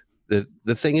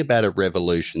the thing about a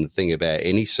revolution, the thing about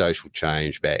any social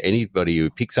change, about anybody who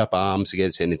picks up arms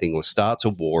against anything or starts a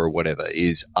war or whatever,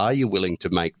 is, are you willing to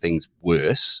make things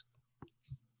worse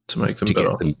to make them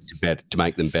better? To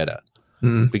make them better.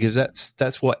 Because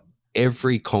that's what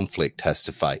every conflict has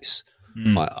to face.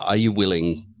 Like, are you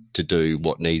willing to do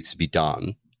what needs to be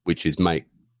done, which is make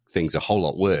things a whole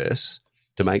lot worse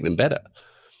to make them better?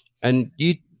 And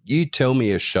you tell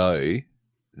me a show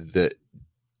that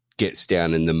gets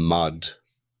down in the mud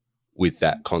with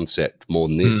that concept more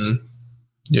than this.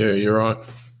 Yeah, you're right.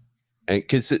 And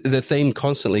because the theme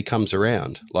constantly comes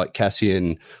around, like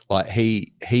Cassian, like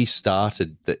he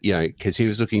started that, you know, because he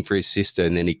was looking for his sister,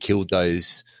 and then he killed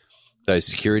those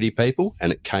security people,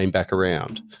 and it came back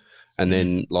around. And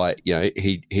then, like, you know,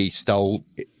 he stole.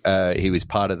 He was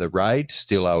part of the raid to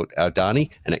steal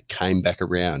Aldani, and it came back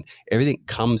around. Everything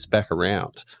comes back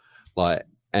around, like,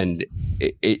 and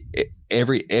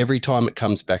every time it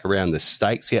comes back around, the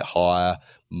stakes get higher,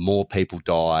 more people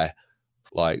die,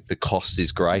 like the cost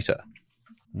is greater.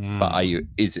 But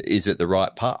is it the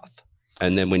right path?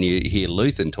 And then when you hear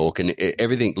Luthen talk, and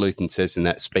everything Luthen says in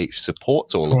that speech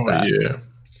supports all of that. Yeah.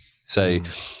 So,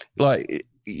 like,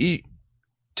 you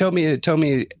tell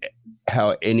me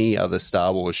how any other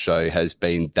Star Wars show has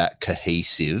been that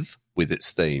cohesive with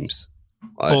its themes,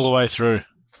 like, all the way through.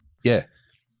 Yeah.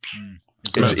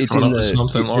 It's in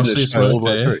the show all the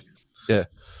way through. Yeah.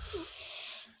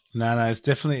 No, it's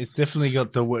definitely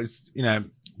got the words. You know,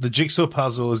 the jigsaw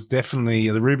puzzle is definitely,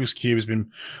 the Rubik's Cube has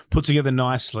been put together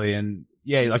nicely, and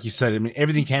yeah, like you said, I mean,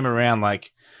 everything came around,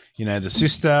 like, you know, the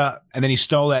sister, and then he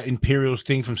stole that Imperial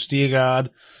thing from Steerguard.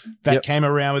 That came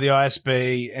around with the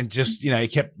ISB, and just, you know, he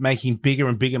kept making bigger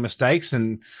and bigger mistakes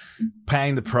and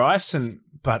paying the price.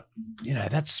 But you know,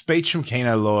 that speech from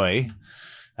Kino Loy,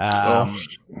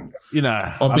 you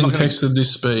know, I've been texted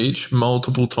this speech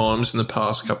multiple times in the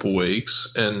past couple of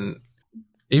weeks, and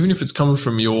even if it's coming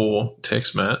from your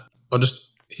text, Matt,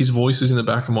 his voice is in the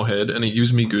back of my head, and it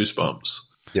gives me goosebumps.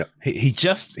 Yeah, he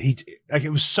like, it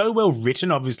was so well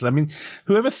written. Obviously, I mean,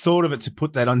 whoever thought of it to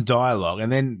put that on dialogue, and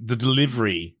then the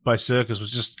delivery by Serkis was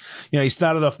just, you know, he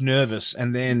started off nervous,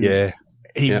 and then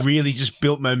he really just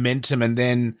built momentum, and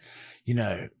then, you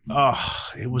know,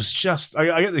 it was just,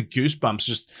 I get the goosebumps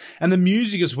just, and the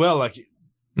music as well. Like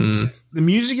the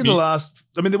music in the last,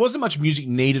 I mean, there wasn't much music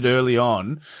needed early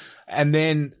on, and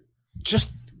then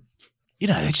just, you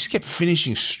know, they just kept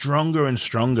finishing stronger and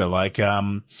stronger. Like,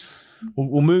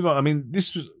 we'll move on. I mean,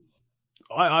 this was,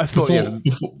 I thought,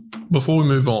 before we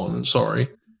move on, sorry,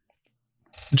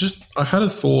 I had a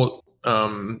thought, I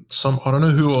don't know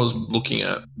who I was looking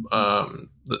at,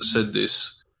 that said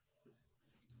this.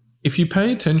 If you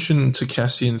pay attention to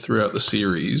Cassian throughout the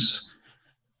series,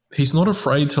 he's not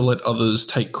afraid to let others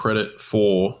take credit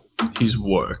for his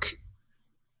work.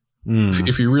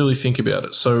 If you really think about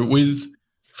it. So with,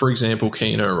 for example,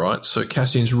 Kino, right? So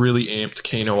Cassian's really amped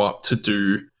Kino up to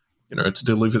do, you know, to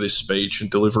deliver this speech and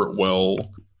deliver it well,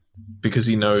 because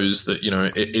he knows that, you know,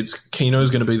 it's Kino's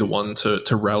going to be the one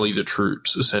to rally the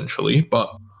troops, essentially. But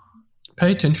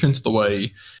pay attention to the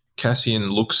way Cassian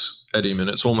looks at him, and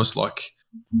it's almost like,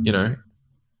 you know,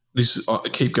 this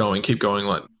keep going,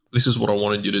 like, this is what I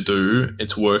wanted you to do.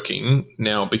 It's working.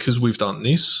 Now, because we've done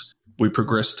this, we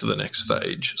progress to the next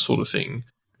stage, sort of thing.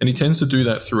 And he tends to do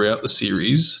that throughout the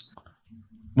series.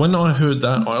 When I heard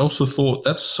that, I also thought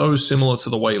that's so similar to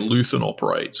the way Luthen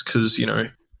operates, because, you know,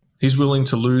 he's willing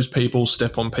to lose people,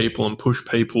 step on people, and push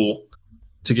people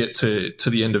to get to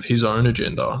the end of his own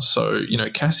agenda. So, you know,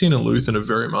 Cassian and Luthen are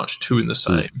very much two in the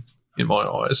same, in my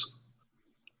eyes.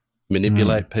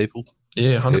 Manipulate people.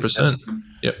 Yeah, 100%.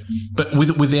 Yeah. But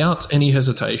without any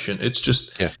hesitation. It's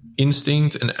just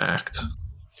instinct and act.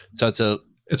 So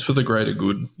it's for the greater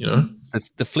good, you know?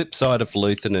 The flip side of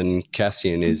Luthen and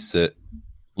Cassian is that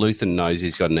Luthen knows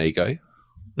he's got an ego.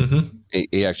 Mm-hmm.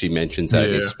 He actually mentions that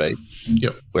in his speech.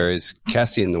 Yep. Whereas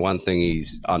Cassian, the one thing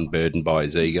he's unburdened by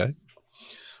his ego.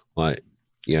 Like,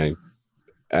 you know,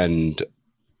 and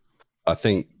I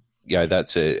think, yeah,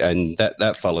 that's it. And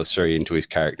that follows through into his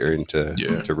character into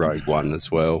Rogue One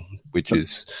as well, which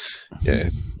is,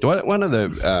 one of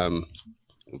the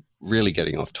really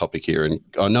getting off topic here, and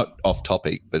not off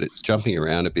topic, but it's jumping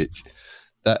around a bit.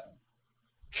 That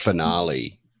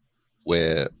finale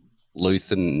where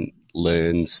Luthen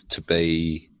learns to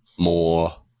be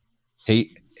more,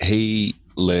 he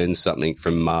learns something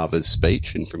from Marva's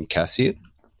speech and from Cassian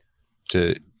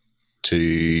to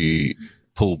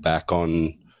pull back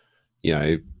on,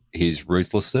 his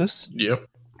ruthlessness. Yep.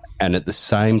 And at the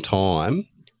same time,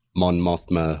 Mon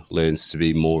Mothma learns to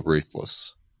be more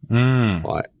ruthless.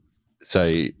 Right.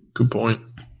 So good point.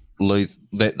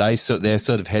 They're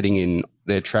sort of heading in.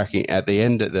 They're tracking at the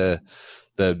end of the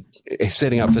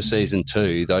setting up for season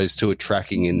 2. Those two are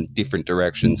tracking in different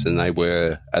directions than they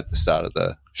were at the start of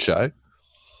the show.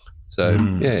 So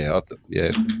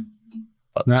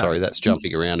sorry, that's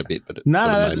jumping around a bit, but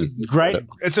that's great.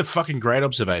 It's a fucking great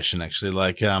observation, actually.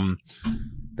 Like,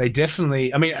 they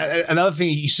definitely. I mean, another thing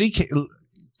you see,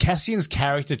 Cassian's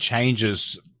character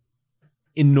changes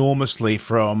enormously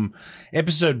from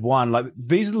episode 1. Like,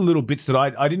 these are the little bits that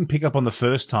I didn't pick up on the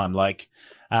first time. Like,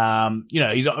 you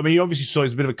obviously saw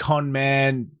he's a bit of a con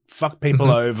man, fuck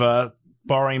people over,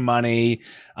 borrowing money,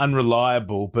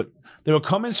 unreliable. But there were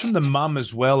comments from the mum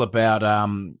as well about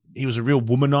he was a real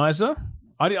womanizer.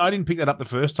 I didn't pick that up the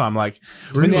first time. Like,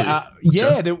 really?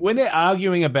 When they're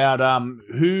arguing about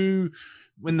who.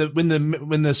 When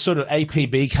the sort of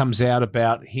APB comes out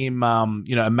about him,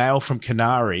 a male from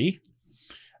Canary,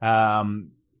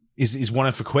 is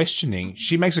wanted for questioning.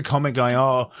 She makes a comment going,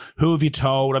 "Oh, who have you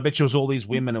told? I bet you it was all these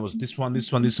women. It was this one,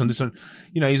 this one, this one, this one."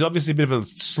 He's obviously a bit of a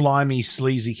slimy,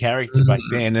 sleazy character back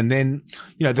then. And then,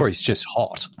 or he's just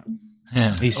hot.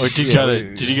 Yeah. Or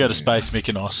did you go to Space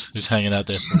Mykonos? Who's hanging out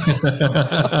there?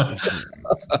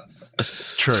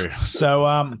 True.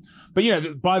 So,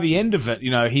 but by the end of it,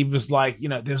 he was like,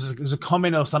 there's a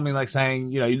comment or something like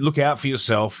saying, you look out for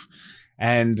yourself.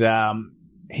 And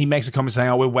he makes a comment saying,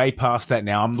 "Oh, we're way past that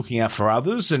now. I'm looking out for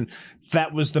others." And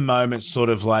that was the moment, sort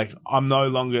of like, I'm no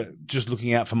longer just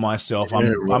looking out for myself.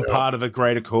 I'm part of a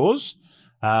greater cause.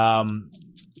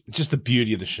 Just the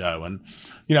beauty of the show. And,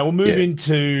 we'll move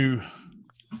into,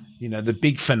 the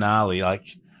big finale, like,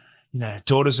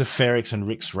 Daughters of Ferrix and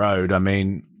Rick's Road. I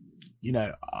mean,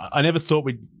 I never thought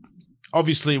we'd,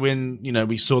 obviously when,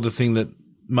 we saw the thing that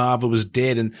Marva was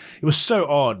dead, and it was so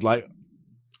odd. Like,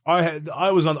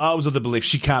 I was of the belief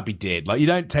she can't be dead. Like, you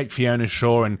don't take Fiona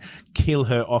Shaw and kill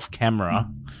her off camera.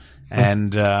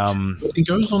 And it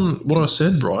goes on what I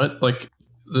said, right? Like,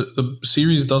 the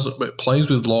series it plays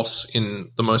with loss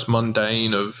in the most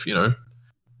mundane of,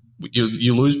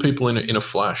 you lose people in a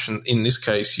flash, and in this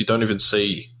case you don't even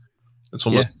see. It's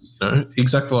almost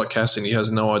exactly like Cassian. He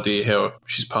has no idea how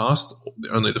she's passed,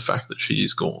 only the fact that she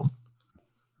is gone.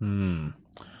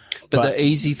 But the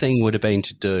easy thing would have been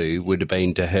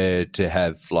to her to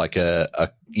have like a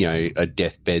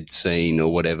deathbed scene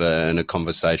or whatever, and a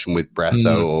conversation with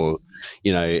Brasso or,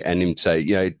 and him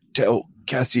say, tell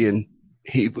Cassian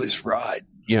he was right.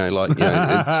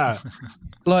 It's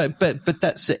like, but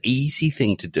that's the easy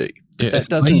thing to do. Yeah, that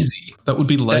doesn't. Lazy. That would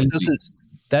be lazy.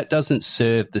 That doesn't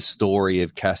serve the story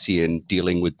of Cassian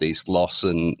dealing with this loss,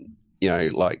 and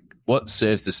what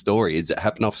serves the story is it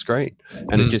happen off screen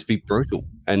and it just be brutal.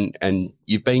 And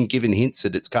you've been given hints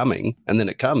that it's coming, and then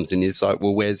it comes, and it's like,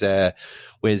 well, where's our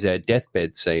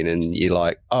deathbed scene? And you're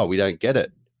like, oh, we don't get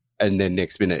it. And then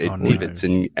next minute it pivots,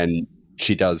 and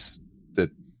she does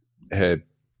her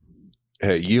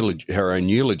own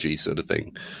eulogy sort of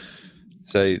thing.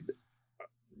 So,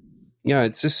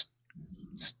 it's just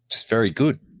very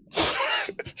good,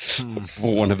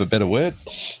 for want of a better word.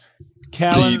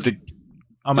 Callan,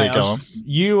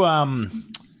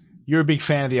 you're a big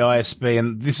fan of the ISB,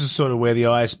 and this is sort of where the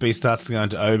ISB starts to go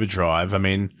into overdrive. I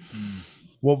mean,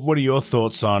 what are your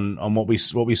thoughts on what we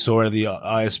saw out of the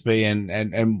ISB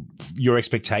and your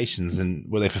expectations, and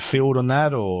were they fulfilled on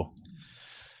that, or?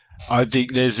 I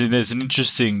think there's an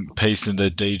interesting piece in the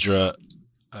Deidre,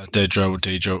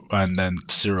 and then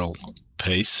Cyril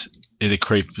piece. The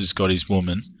creep has got his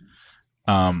woman.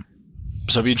 So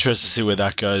I'd be interested to see where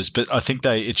that goes. But I think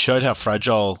it showed how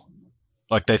fragile,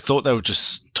 like, they thought they were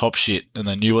just top shit and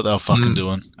they knew what they were fucking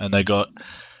doing. And they got,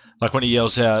 like, when he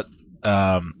yells out,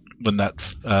 when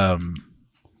that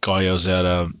guy yells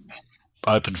out,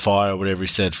 open fire or whatever he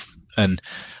said. And,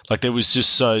 like, there was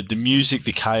just the music,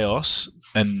 the chaos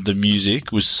and the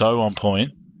music was so on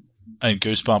point and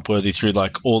goosebump worthy through,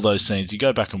 like, all those scenes. You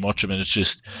go back and watch them and it's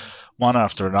just one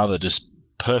after another, just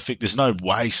perfect. There's no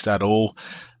waste at all.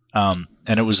 And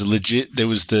it was legit.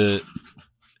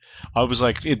 I was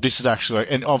like, this is actually,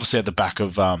 like, and obviously at the back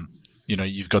of,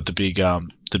 you've got the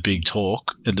big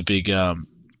talk and the big,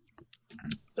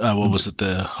 what was it?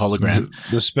 The hologram.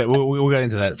 We'll get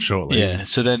into that shortly. Yeah.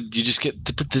 So then you just get,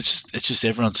 it's just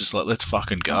everyone's just like, let's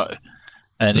fucking go.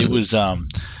 And it was,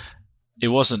 it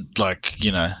wasn't like,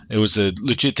 it was a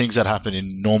legit things that happen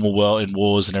in normal world, in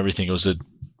wars and everything. It was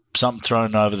something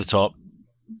thrown over the top,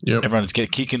 Yep. Everyone's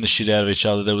kicking the shit out of each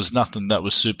other. There was nothing that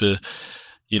was super,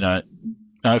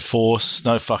 no force,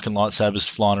 no fucking lightsabers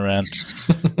flying around.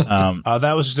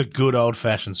 That was just a good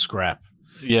old-fashioned scrap.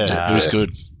 Yeah, it was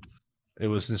good. It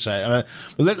was insane.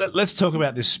 But let's talk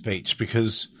about this speech,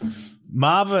 because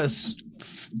Marva's,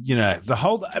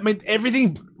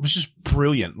 everything was just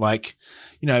brilliant. Like,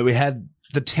 we had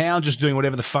the town just doing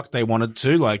whatever the fuck they wanted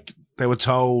to. Like, they were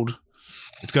told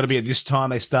it's got to be at this time.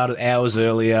 They started hours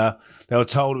earlier. They were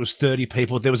told it was 30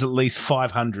 people. There was at least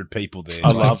 500 people there.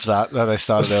 I love that they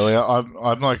started earlier.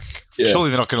 I'm like, surely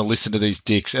they're not going to listen to these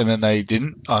dicks, and then they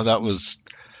didn't. Oh, that was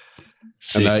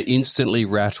sick. And they instantly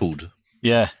rattled.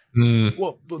 Yeah.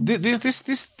 Well,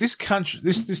 this country,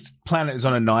 this planet is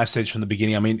on a knife's edge from the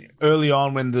beginning. I mean, early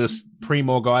on when the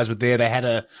Primor guys were there,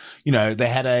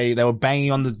 they were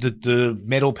banging on the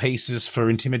metal pieces for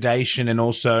intimidation and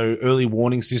also early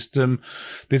warning system.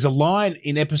 There's a line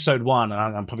in episode 1, and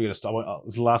I'm probably going to stop. It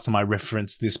was the last time I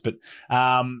referenced this, but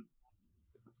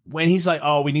when he's like,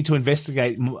 "Oh, we need to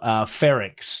investigate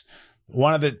Ferrix."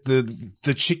 One of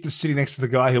the chick that's sitting next to the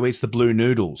guy who eats the blue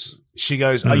noodles, she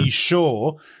goes, "Are you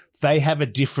sure? They have a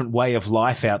different way of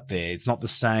life out there. It's not the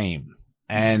same."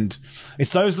 And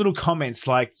it's those little comments,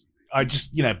 like, I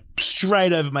just,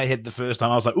 straight over my head the first time.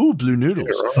 I was like, "Ooh, blue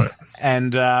noodles." Yeah, right.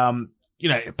 And,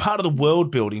 part of the world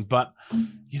building, but,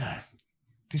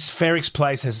 this Ferrix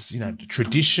place has,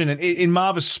 tradition. And in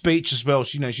Marva's speech as well,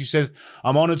 she said,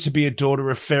 "I'm honored to be a daughter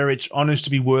of Ferrix, honored to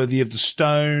be worthy of the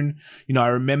stone. I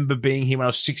remember being here when I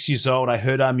was 6 years old. I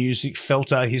heard our music,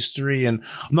 felt our history." And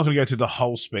I'm not going to go through the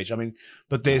whole speech. I mean,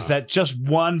 but there's that just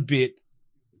one bit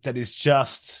that is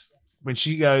just when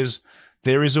she goes,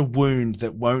 "There is a wound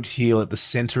that won't heal at the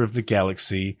center of the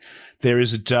galaxy. There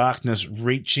is a darkness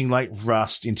reaching like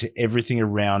rust into everything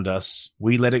around us.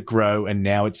 We let it grow, and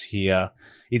now it's here.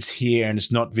 It's here, and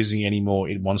it's not visiting anymore.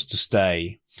 It wants to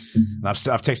stay." And I've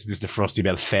texted this to Frosty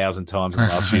about 1,000 times in the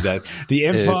last few days. The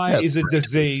Empire is a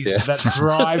disease that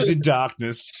thrives in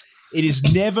darkness. It is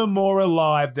never more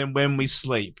alive than when we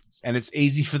sleep, and it's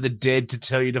easy for the dead to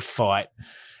tell you to fight.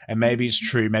 And maybe it's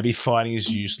true. Maybe fighting is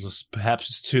useless. Perhaps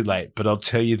it's too late. But I'll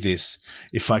tell you this.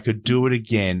 If I could do it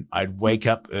again, I'd wake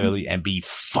up early and be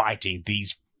fighting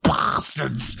these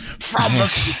bastards from the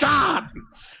start.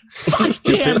 Fight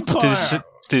the Empire.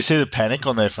 Did you see the panic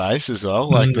on their face as well?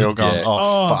 Like, they're all going,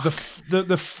 fuck.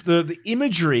 The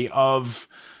imagery of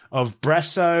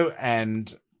Brasso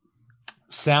and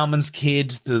Salmon's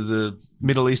kid, the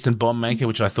Middle Eastern bomb maker,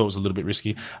 which I thought was a little bit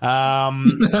risky.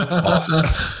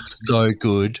 So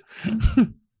good.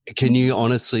 Can you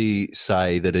honestly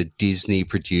say that a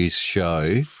Disney-produced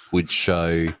show would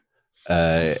show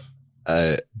a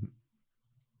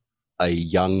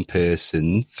young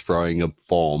person throwing a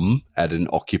bomb at an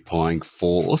occupying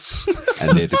force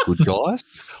and they're the good guys?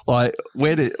 Like,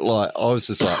 I was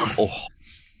just like, oh,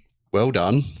 well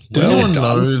done. Did anyone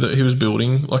know that he was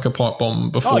building like a pipe bomb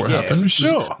before it happened? For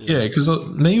sure. Yeah,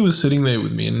 because Nee was sitting there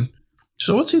with me and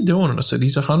so what's he doing? And I said,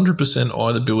 he's 100%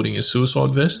 either building a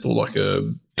suicide vest or like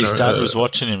his dad was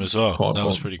watching him as well. That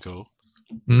was pretty cool.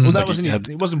 Well, that wasn't.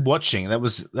 He wasn't watching. That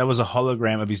was a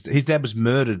hologram of his dad was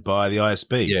murdered by the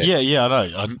ISB. Yeah, I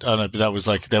know. But that was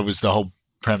the whole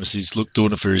premise. He's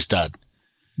doing it for his dad.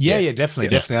 Yeah,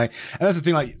 definitely. And that's the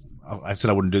thing. Like, I said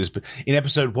I wouldn't do this, but in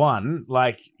episode 1,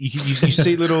 like you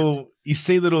see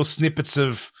little snippets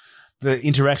of the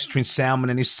interaction between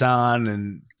Salmon and his son,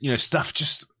 and stuff.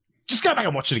 Just go back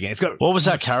and watch it again. What was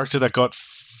that character that got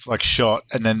shot,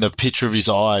 and then the picture of his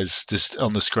eyes just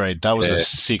on the screen? That was a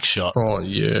sick shot. Oh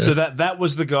yeah. So that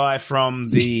was the guy from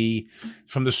the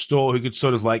store who could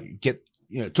sort of like get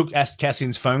took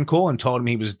Cassian's phone call and told him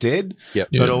he was dead. Yep.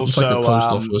 But also like the post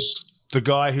office. The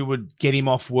guy who would get him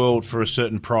off world for a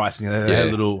certain price. They had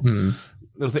a little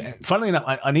thing. Funnily enough,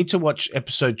 I need to watch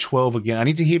episode 12 again. I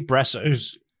need to hear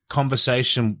Brasso's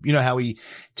conversation. You know how he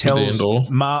tells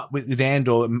with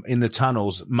Andor in the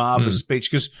tunnels, Marva's speech,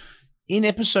 because in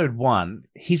episode 1,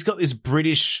 he's got this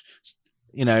British,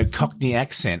 Cockney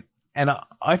accent, and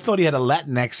I thought he had a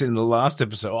Latin accent in the last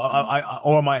episode.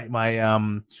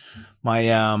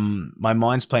 My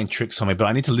mind's playing tricks on me, but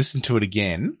I need to listen to it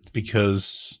again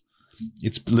because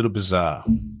it's a little bizarre.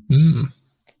 I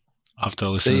have to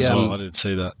listen as well. I didn't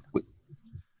see that.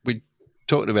 We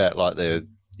talked about like the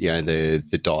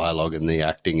dialogue and the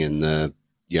acting and the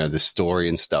story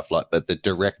and stuff but the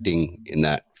directing in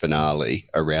that finale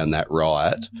around that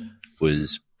riot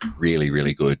was really,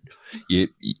 really good.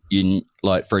 You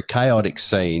like, for a chaotic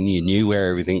scene, you knew where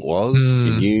everything was.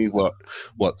 You knew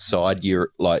what side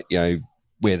you're like,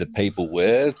 where the people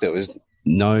were. There was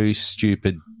no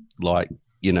stupid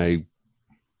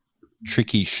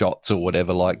tricky shots or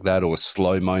whatever like that, or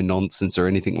slow-mo nonsense or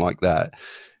anything like that.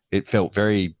 It felt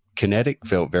very kinetic,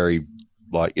 felt very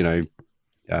like,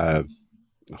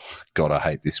 God, I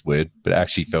hate this word, but it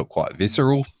actually felt quite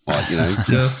visceral. Like,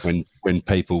 when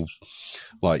people,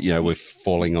 like, were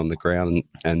falling on the ground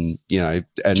and like,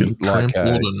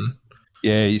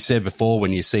 you said before,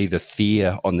 when you see the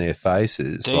fear on their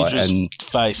faces, Deidre's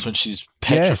face when she's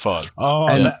petrified.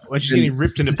 Yeah. When she's getting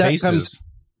ripped into pieces.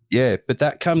 But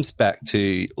that comes back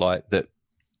to like that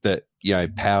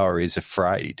power is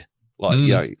afraid. Like,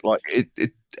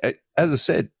 it as I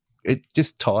said, it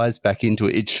just ties back into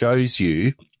it. It shows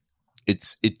you,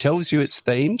 it tells you its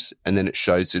themes, and then it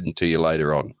shows them to you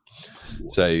later on.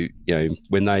 So,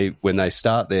 when they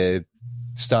start their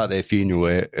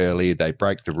funeral early, they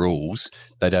break the rules.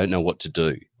 They don't know what to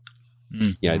do.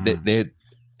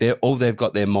 They're all they've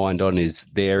got their mind on is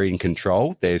they're in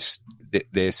control. They're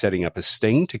setting up a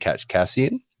sting to catch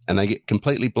Cassian, and they get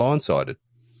completely blindsided,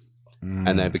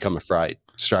 and they become afraid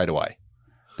straight away.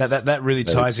 That really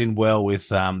ties in well with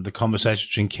the conversation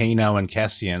between Kino and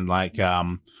Cassian. Like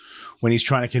when he's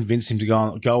trying to convince him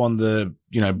to go on the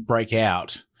break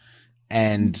out,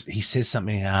 and he says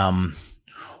something.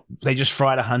 They just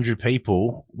fried 100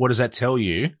 people. What does that tell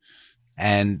you?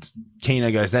 And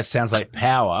Kino goes, "That sounds like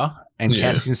power." And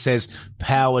Cassian says,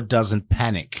 "Power doesn't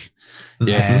panic."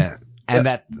 Yeah. And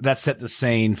that set the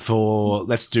scene for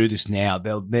let's do this now.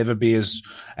 They'll never be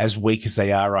as weak as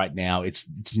they are right now.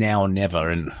 It's now or never.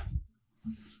 And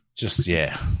just,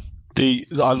 I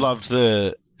love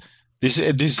this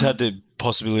had the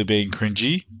possibility of being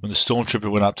cringy when the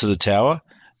stormtrooper went up to the tower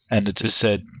and it just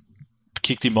said,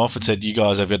 kicked him off and said, "You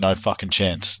guys have got no fucking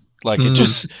chance." Like it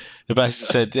basically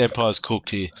said the Empire's cooked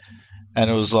here. And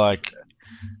it was like,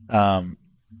 I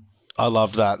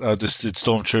love that. The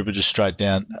stormtrooper just straight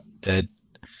down dead.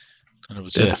 And it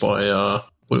was death by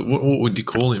what would you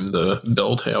call him? The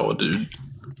bell tower dude.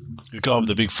 The guy with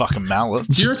the big fucking mallet.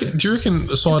 Do you reckon?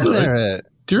 Aside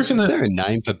is there a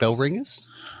name for bell ringers?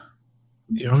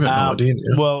 Yeah, I've got no idea.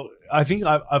 Now. Well, I think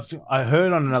I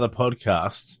heard on another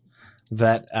podcast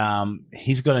that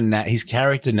he's got his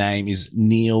character name is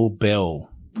Neil Bell.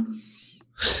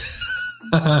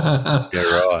 Yeah,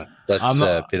 right. That's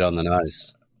a bit on the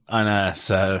nose. I know.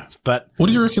 So, but what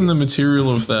do you reckon the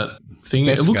material of that thing?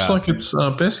 Beskar. It looks like it's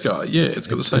Beskar. Yeah, it's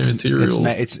got the same material.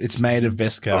 It's made of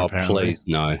Beskar. Oh, apparently. Please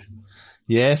no.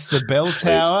 Yes, the bell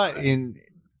tower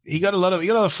he got a lot of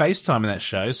FaceTime in that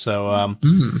show. So,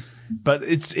 but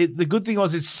the good thing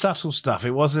was it's subtle stuff.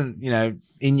 It wasn't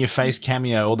in your face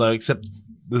cameo. Although except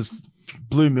the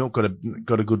Blue Milk got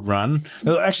a good run.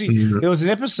 Actually, there was an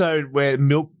episode where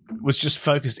Milk was just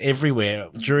focused everywhere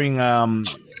during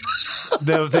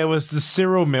there was the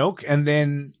cereal milk, and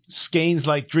then Skeen's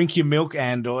like, "Drink your milk,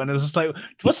 Andor," and it was just like,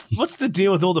 what's the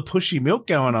deal with all the pushy milk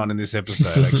going on in this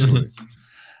episode? Actually,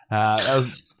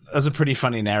 that was a pretty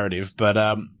funny narrative.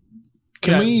 But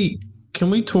can we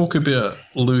talk about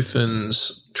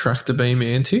Luthen's tractor beam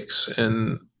antics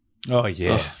and? Oh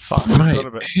yeah, fuck, mate!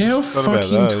 How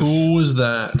fucking cool was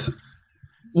that?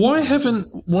 Why haven't?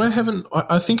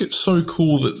 I think it's so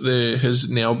cool that there has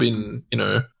now been,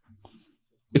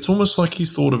 it's almost like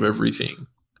he's thought of everything.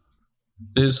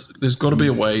 There's got to be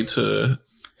a way to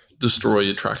destroy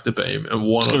your tractor beam, and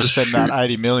why not just spend that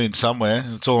 80 million somewhere?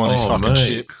 It's all on his fucking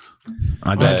ship.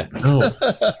 I don't know.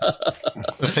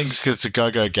 The thing's it's a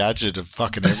go-go gadget of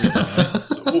fucking everything.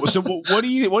 So what do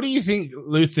you think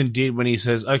Luthen did when he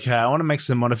says, "Okay, I want to make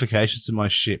some modifications to my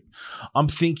ship"? I'm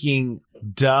thinking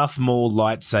Darth Maul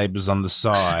lightsabers on the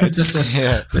side,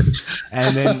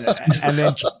 and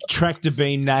then tractor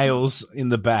beam nails in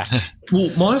the back. Well,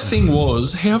 my thing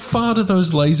was, how far do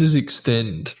those lasers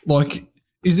extend? Like,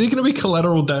 is there going to be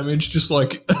collateral damage just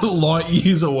like light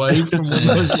years away from when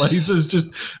those lasers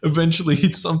just eventually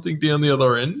hit something down the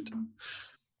other end?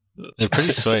 They're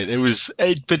pretty sweet.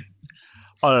 But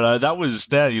I don't know. That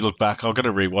was, now you look back, I've got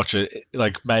to rewatch it.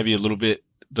 Like maybe a little bit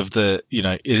of the,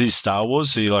 it is Star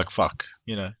Wars. So you're like, fuck,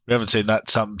 we haven't seen that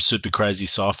something super crazy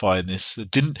sci-fi in this. It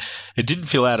didn't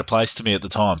feel out of place to me at the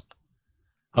time.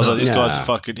 I was like, this guy's a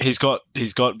fucking, he's got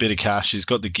a bit of cash. He's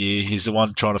got the gear. He's the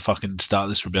one trying to fucking start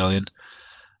this rebellion.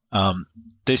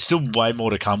 There's still way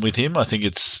more to come with him. I think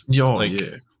it's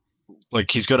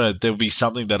like there'll be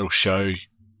something that'll show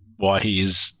why he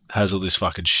has all this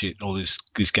fucking shit, all these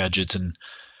gadgets, and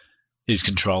he's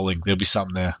controlling. There'll be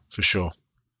something there for sure.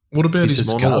 What about his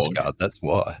monologue? That's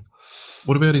why.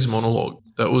 What about his monologue?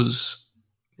 That was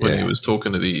when he was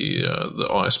talking to the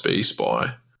ISB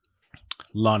spy.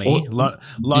 Lonnie,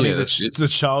 the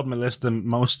child molester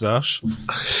mustache.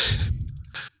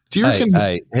 Do you reckon?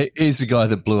 Hey, he's the guy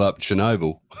that blew up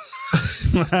Chernobyl.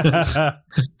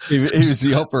 He was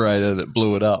the operator that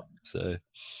blew it up, so it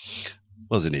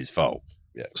wasn't his fault.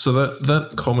 Yeah. So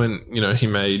that comment, he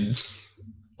made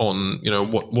on,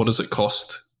 what does it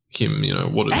cost him?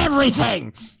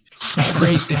 Everything.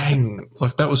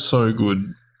 Like that was so good.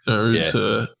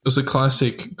 It was a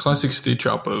classic stitch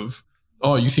up of,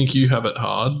 oh, you think you have it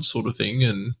hard sort of thing.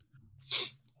 And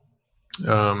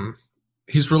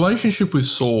his relationship with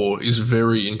Saw is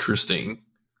very interesting.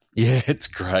 Yeah, it's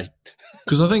great.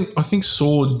 Because I think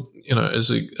Saw,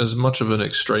 as much of an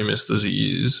extremist as he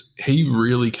is, he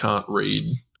really can't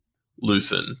read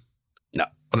Luthen. No.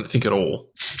 I don't think at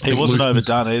all. He wasn't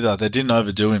overdone either. They didn't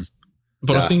overdo him.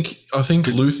 But I think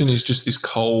Luthen is just this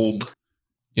cold,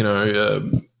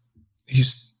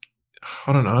 he's,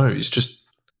 I don't know, he's just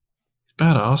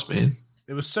badass, man.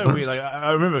 It was so weird. Like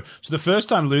I remember, so the first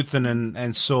time Luthen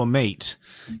and Saw meet,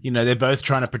 they're both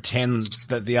trying to pretend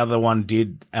that the other one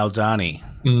did Aldani,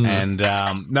 and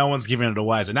no one's giving it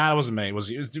away. So, no, it wasn't me. It was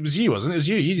you, wasn't it? It was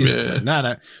you. You did it.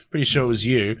 No, pretty sure it was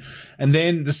you. And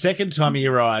then the second time he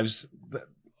arrives,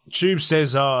 Tube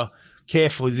says, "Oh,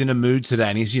 careful, he's in a mood today,"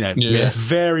 and he's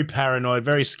very paranoid,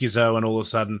 very schizo, and all of a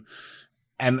sudden.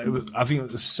 And I think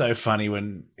it was so funny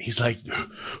when he's like,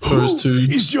 "Who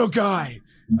is your guy?"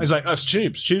 He's like, "Oh, it's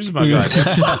Tubes. Tubes is my guy."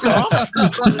 Fuck off.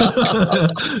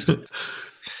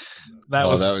 That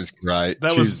was great.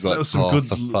 That was some good.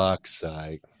 For fuck's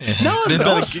sake! No,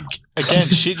 again,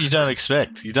 shit you don't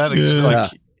expect. You don't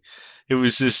expect. It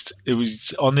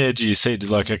was on the edge of your seat.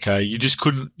 Like, okay, you just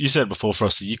couldn't. You said before,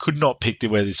 Frosty, you could not pick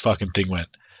where this fucking thing went.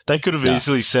 They could have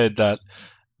easily said that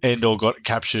Endor got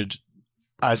captured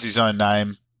as his own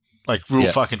name, like real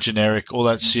fucking generic, all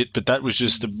that shit. But that was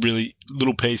just a really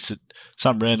little piece that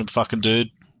some random fucking dude.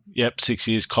 Yep, 6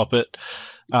 years, cop it.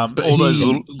 Those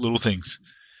little things.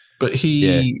 But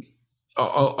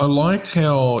I liked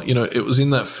how it was in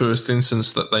that first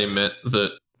instance that they met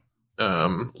that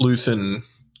Luthen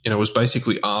was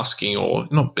basically asking, or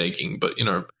not begging, but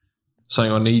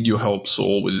saying, "I need your help,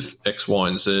 Saw, with X, Y,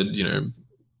 and Z.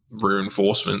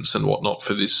 Reinforcements and whatnot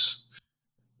for this."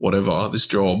 Whatever, this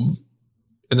job.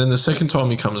 And then the second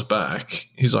time he comes back,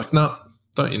 he's like, "No,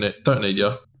 don't need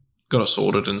you. Got it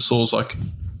sorted." And Saul's like,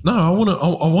 "No, I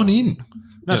want in."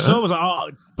 No, Saul was like,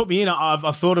 "Oh, put me in.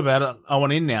 I've thought about it. I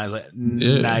want in now." He's like,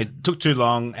 "No, it took too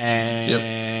long,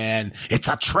 and it's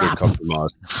a trap."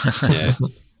 Compromised.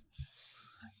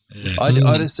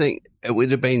 I just think it would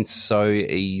have been so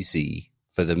easy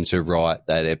for them to write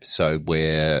that episode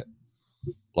where,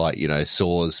 like,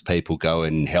 Saw's people go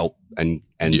and help and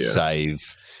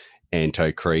save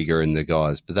Anto Krieger and the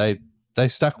guys, but they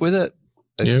stuck with it.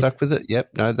 They stuck with it. Yep.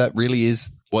 No, that really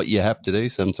is what you have to do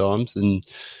sometimes. And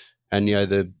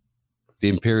the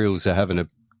Imperials are having a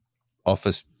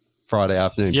office Friday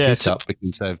afternoon piss up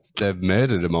because they've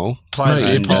murdered them all.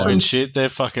 Playing beer pong and shit. They're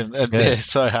fucking they're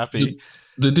so happy.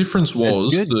 The difference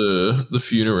was the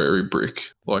funerary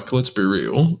brick. Like, let's be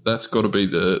real, that's got to be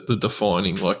the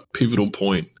defining, like, pivotal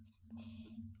point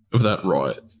of that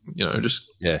riot.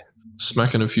 Just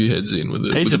smacking a few heads in with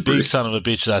it. He's a big son of a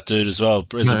bitch, that dude as well.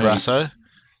 Is it Brasso?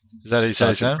 Is that his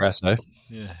name? Brasso.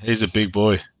 Yeah, he's a big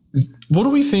boy. What do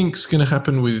we think's going to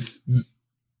happen with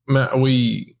Matt? Can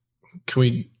we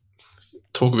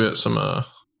talk about some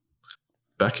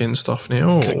back end stuff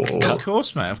now? Of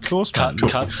course, mate.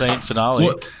 Cut scene finale.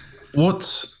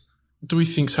 What do we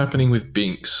think's happening with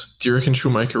Binks? Do you reckon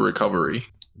she'll make a recovery?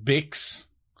 Bix,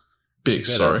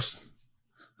 sorry.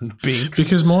 Binks.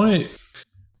 Because bring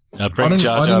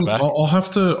Jar Jar back. I'll have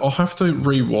to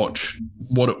rewatch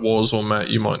what it was, or Matt,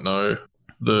 you might know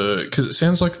because it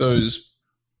sounds like those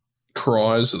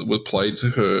cries that were played to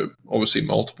her, obviously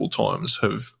multiple times,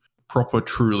 have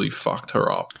truly fucked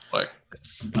her up. Like,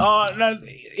 oh no!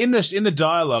 In the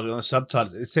dialogue on the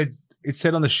subtitles, it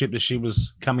said on the ship that she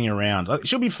was coming around.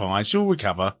 She'll be fine. She'll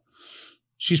recover.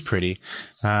 She's pretty.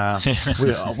 We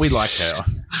like her.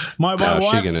 My wife,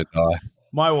 she's gonna die.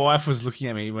 My wife was looking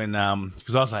at me when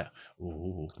because I was like,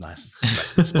 "Ooh, nice,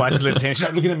 spicy little tan." She's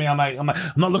like looking at me. I'm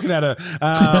not looking at her.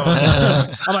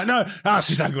 I'm like, no,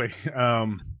 she's ugly.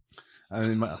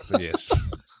 But yes,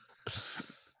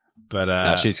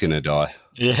 but she's gonna die.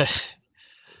 Yeah.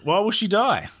 Why will she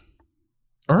die?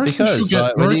 I reckon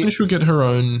she'll get her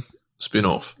own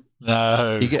spin-off.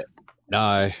 No.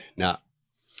 No,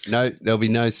 there'll be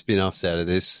no spin-offs out of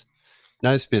this.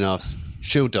 No spin-offs.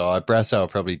 She'll die. Brasso will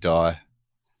probably die.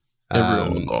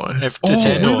 Everyone will die. It's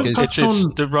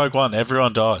the Rogue One.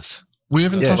 Everyone dies. We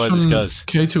haven't touched on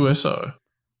K2SO.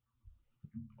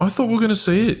 I thought we were going to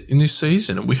see it in this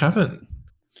season, and we haven't.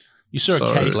 You saw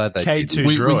K2 droid.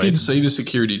 We did see the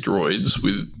security droids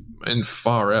and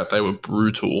far out, they were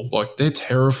brutal. Like, they're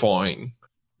terrifying.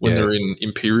 when they're in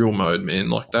Imperial mode, man.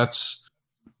 Like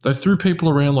they threw people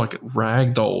around like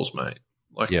rag dolls, mate.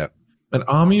 Like an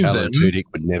army of Alan them. Tudyk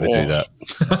would never do that.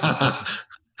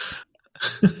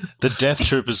 The Death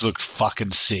Troopers looked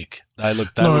fucking sick. They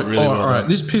looked really well. All right,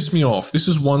 this pissed me off. This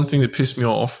is one thing that pissed me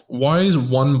off. Why is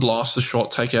one blaster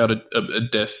shot take out a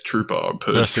Death Trooper or a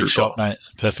Purge Perfect Trooper? shot, mate.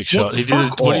 Perfect shot. He did it.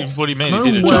 Fuck What do you mean? No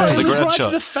he did a way. jump on the It was ground right shot.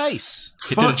 to the face.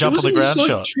 He did a jump on the ground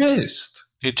shot. Chest.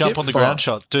 He jumped on the ground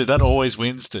shot. Dude, that always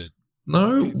wins, dude.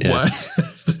 No way.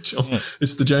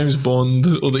 It's the James Bond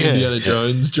or the Indiana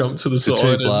Jones jump to the The side.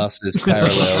 two blasters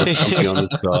parallel, jumping on the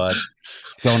side.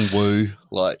 John Woo,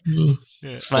 like...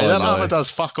 Mate, that armor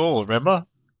does fuck all, remember?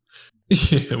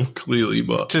 Yeah, well, clearly,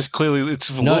 but... Just clearly,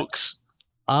 it's for looks.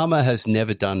 Armor has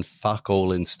never done fuck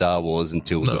all in Star Wars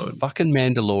until the fucking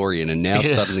Mandalorian, and now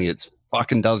suddenly it's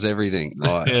fucking does everything.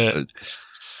 Like,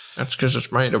 That's because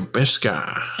it's made of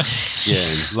Beskar.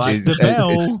 Yeah, Like the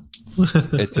bell.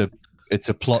 It's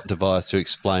a plot device to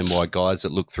explain why guys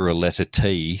that look through a letter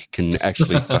T can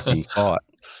actually fucking fight.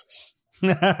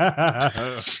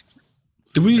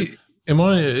 Am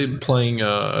I playing,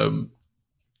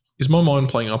 is my mind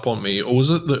playing up on me, or was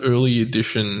it the early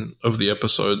edition of the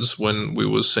episodes when we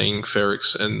were seeing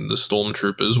Ferrix and the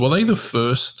Stormtroopers? Were they the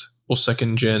first or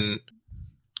second gen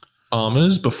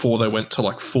armors before they went to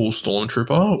like full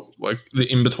Stormtrooper? Like the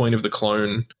in-between of the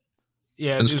clone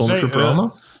and Stormtrooper armor?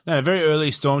 No, very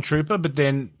early Stormtrooper, but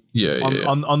then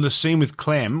on the scene with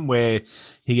Clem where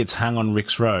he gets hung on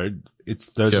Rick's Road,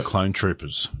 those are clone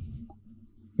troopers.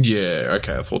 Yeah,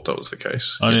 okay, I thought that was the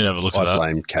case. I didn't have a look at that. I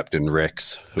blame Captain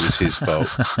Rex. It was his fault.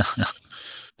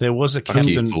 There was a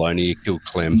Captain Filoni killed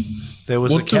Clem. There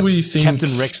was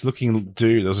Captain Rex looking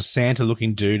dude. There was a Santa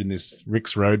looking dude in this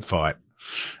Rick's Road fight.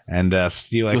 And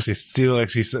Steele actually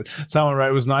someone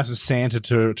wrote it was nice of Santa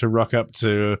to rock up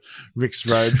to Rick's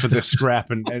Road for the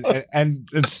scrap and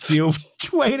Steele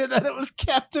tweeted that it was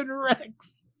Captain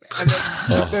Rex. And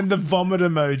then the vomit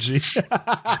emoji.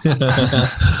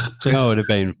 You know, it would have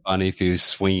been funny if he was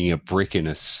swinging a brick in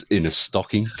a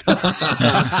stocking. So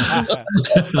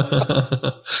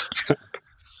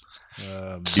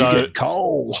you get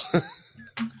coal.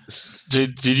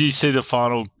 Did you see the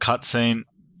final cutscene?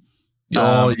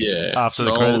 After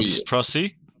the credits,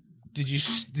 Frosty? Did you?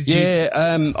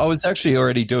 I was actually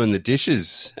already doing the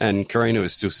dishes, and Karina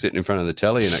was still sitting in front of the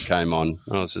telly, and it came on,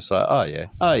 and I was just like, oh yeah,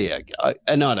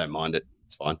 and I don't mind it.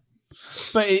 It's fine.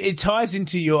 But it ties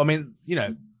into the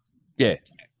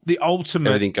ultimate.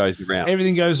 Everything goes around.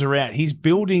 Everything goes around. He's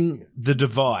building the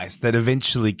device that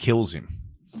eventually kills him.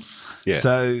 Yeah.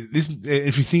 So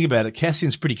if you think about it,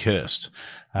 Cassian's pretty cursed.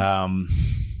 But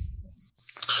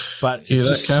hear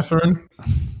that, Catherine?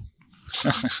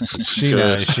 She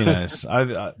knows.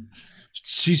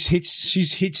 She's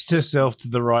hitched herself to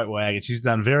the right wagon. She's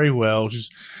done very well.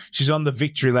 She's on the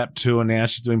Victory Lap tour now.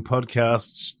 She's doing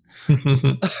podcasts.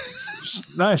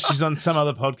 No, she's on some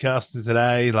other podcast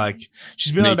today. Like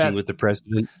she's been meeting on about with the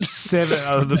president.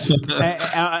 7.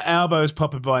 Albo's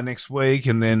popping by next week,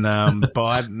 and then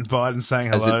Biden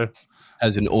saying hello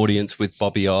as an audience with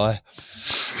Bobby I.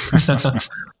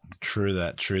 True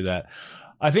that.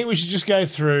 I think we should just go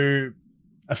through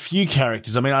a few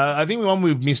characters. I mean, I think the one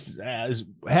we've missed is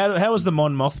how was the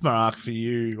Mon Mothma arc for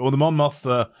you, or the Mon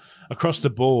Mothma across the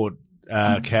board,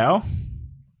 Cal?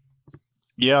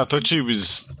 Yeah, I thought she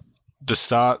was the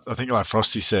start. I think, like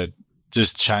Frosty said,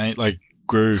 just changed, like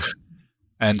grew,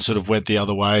 and sort of went the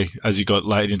other way as you got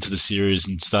late into the series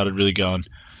and started really going.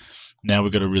 Now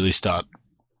we've got to really start.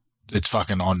 It's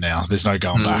fucking on now. There's no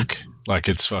going back. Like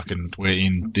it's fucking. We're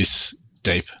in this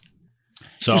deep.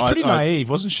 So she was pretty naive,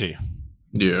 wasn't she?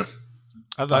 Yeah.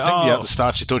 I think at the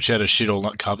start she thought she had her shit all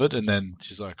not covered, and then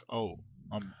she's like, "Oh,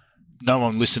 no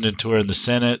one listening to her in the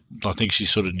Senate." I think she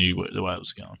sort of knew the way it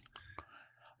was going.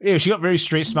 Yeah, she got very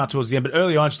street smart towards the end, but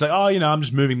early on she's like, "Oh, I'm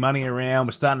just moving money around.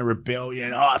 We're starting a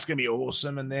rebellion. Oh, it's going to be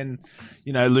awesome." And then,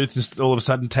 Luther all of a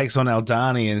sudden takes on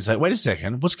Aldani and is like, "Wait a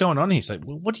second, what's going on here?" He's like,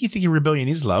 "Well, what do you think a rebellion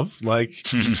is, love? Like,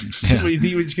 what do you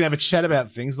think we're just going to have a chat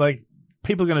about things? Like,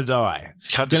 people are going to die.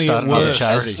 Can't just start another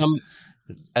charity."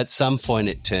 At some point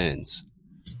it turns,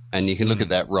 and you can look at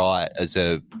that riot as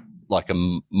a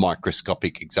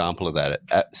microscopic example of that.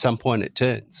 At some point it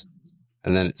turns,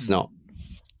 and then it's not.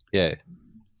 Yeah.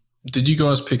 Did you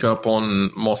guys pick up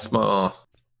on Mothma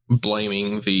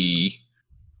blaming the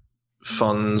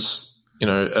funds, the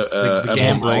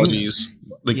abnormalities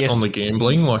yes. on the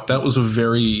gambling? Like that was a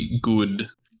very good,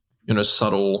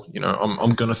 subtle,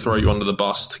 I'm going to throw you under the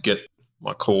bus to get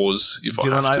my cause if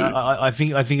Dylan, I have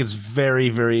to. I think it's very,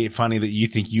 very funny that you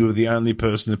think you were the only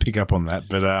person to pick up on that.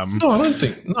 But No, I didn't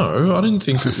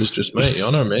think it was just me.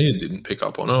 I know Mia didn't pick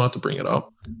up on it. I had to bring it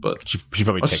up, but she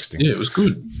probably texting. Yeah, it was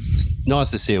good. It's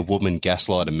nice to see a woman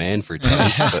gaslight a man for a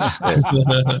change.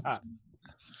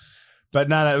 But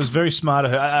no, it was very smart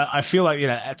of her. I feel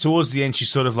like, towards the end, she's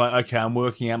sort of like, okay, I'm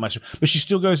working out much. But she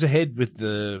still goes ahead with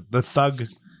the thug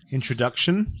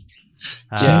introduction.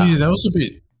 Yeah, that was a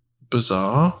bit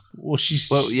bizarre.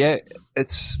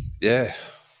 I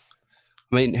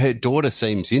mean, her daughter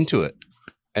seems into it.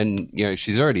 And,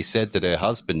 she's already said that her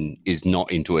husband is not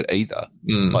into it either.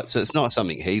 So it's not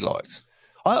something he likes.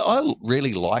 I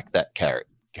really like that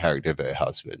character of her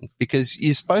husband because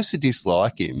you're supposed to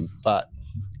dislike him, but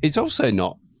he's also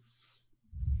not.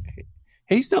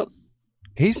 He's not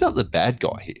the bad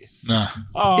guy here. No.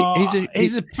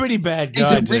 He's a pretty bad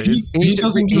guy.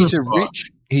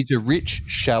 He's a rich,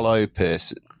 shallow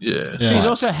person. Yeah. He's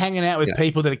also hanging out with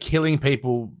people that are killing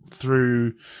people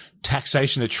through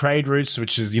taxation of trade routes,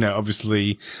 which is,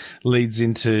 obviously leads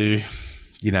into,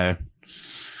 Yeah,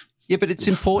 but it's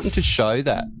important to show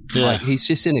that. Yeah. Like, he's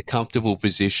just in a comfortable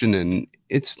position and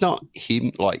it's not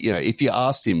him. Like, if you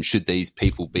asked him, should these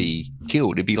people be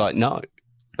killed? He'd be like, no.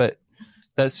 But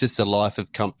that's just a life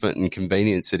of comfort and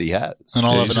convenience that he has. And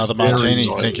I'll have another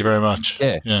martini. Thank you very much.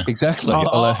 Yeah. Exactly.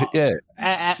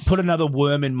 Put another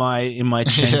worm in my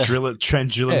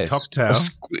Trandrillan cocktail.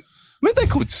 Weren't they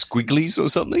called squigglies or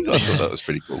something? I thought that was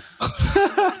pretty cool.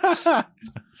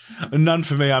 None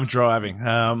for me. I'm driving.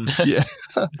 Yeah.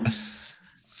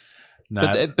 No.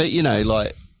 But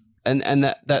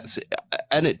that's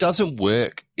it doesn't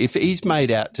work if he's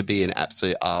made out to be an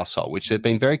absolute arsehole, which they've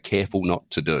been very careful not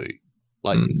to do.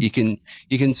 Like you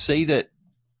can see that,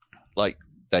 like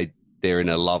they're in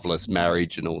a loveless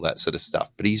marriage and all that sort of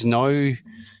stuff. But he's no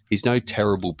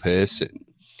terrible person.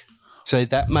 So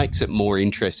that makes it more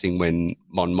interesting when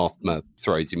Mon Mothma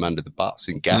throws him under the bus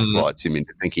and gaslights him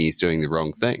into thinking he's doing the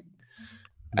wrong thing.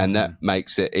 And that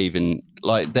makes it even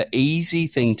like the easy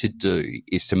thing to do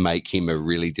is to make him a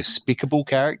really despicable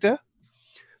character.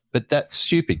 But that's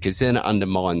stupid because then it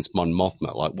undermines Mon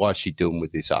Mothma. Like, why is she doing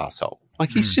with this arsehole? Like,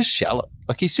 he's just shallow.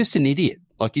 Like, he's just an idiot.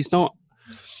 Like, he's not.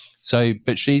 So,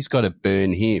 but she's got to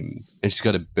burn him and she's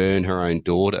got to burn her own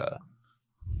daughter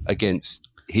against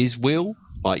his will.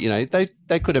 Like,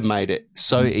 they could have made it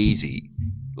so easy,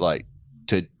 like,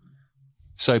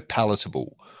 so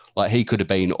palatable. Like, he could have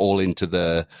been all into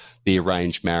the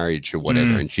arranged marriage or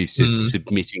whatever, and she's just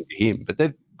submitting to him.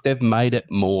 But they've made it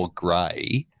more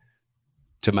grey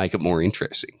to make it more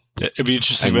interesting. Yeah, it'd be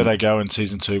interesting where they go in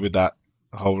season 2 with that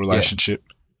whole relationship.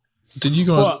 Did you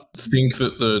guys think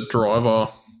that the driver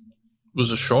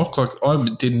was a shock? Like, I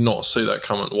did not see that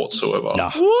coming whatsoever. No.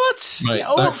 What? Mate,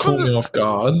 that caught me off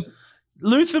guard.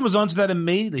 Luther was onto that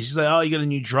immediately. She's like, oh, you got a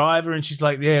new driver. And she's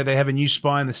like, yeah, they have a new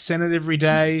spy in the Senate every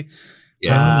day.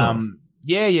 Yeah. No,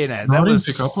 I didn't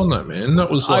pick up on that, man.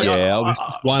 That was like... it was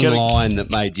one line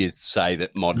that made you say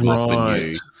that Mon Mothma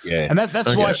knew. Yeah. And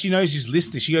that's why she knows he's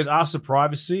listening. She goes, ask for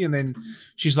privacy. And then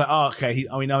she's like, oh, okay,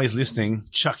 we know he's listening.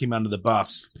 Chuck him under the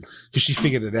bus. Because she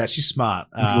figured it out. She's smart.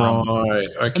 Right,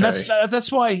 okay. And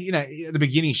that's why, at the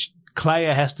beginning, Clea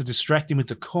has to distract him with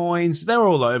the coins. They were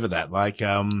all over that. Like,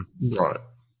 right.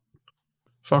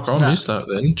 Fuck, I missed that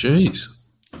then. Jeez.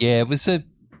 Yeah, it was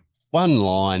one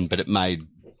line, but it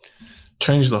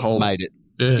changed the whole...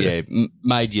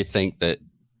 Made you think that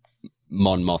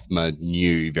Mon Mothma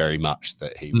knew very much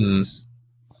that he was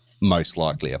most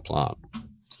likely a plant.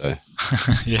 So,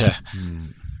 yeah.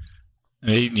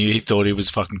 He thought he was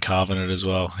fucking carving it as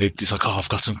well. He's like, oh, I've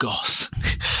got some goss.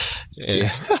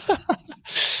 Yeah.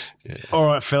 All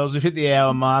right, fellas, we've hit the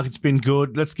hour mark. It's been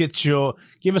good. Let's give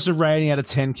us a rating out of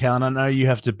 10, Callan. I know you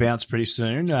have to bounce pretty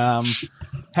soon. How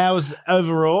was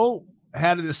overall?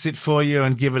 How did it sit for you?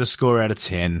 And give it a score out of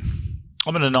 10.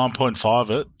 I'm at a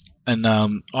 9.5 it, and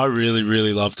I really,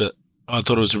 really loved it. I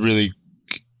thought it was a really,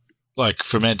 like,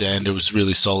 from end to end, it was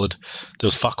really solid. There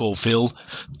was fuck all Phil.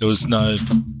 There was no...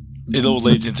 It all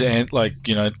leads into, like,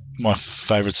 my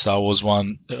favourite Star Wars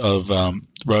one of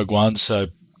Rogue One, so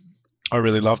I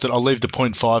really loved it. I'll leave the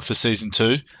 0.5 for season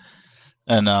 2.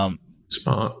 And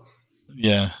smart.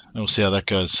 Yeah, we'll see how that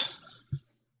goes.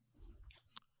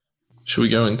 Should we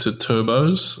go into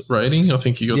Turbo's rating? I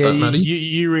think you got that, Matty.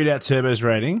 You read out Turbo's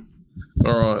rating.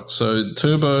 All right. So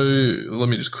Turbo, let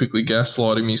me just quickly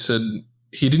gaslight him. He said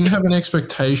he didn't have an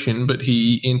expectation, but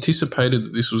he anticipated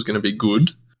that this was going to be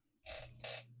good.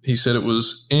 He said it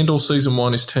was Andor Season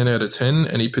 1 is 10 out of 10,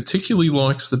 and he particularly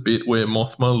likes the bit where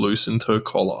Mothma loosened her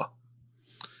collar.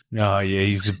 Oh, yeah.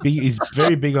 He's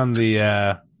very big on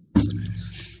the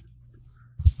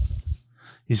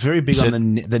He's very big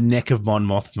on the neck of Mon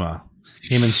Mothma.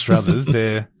 Him and Struthers,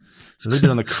 they're a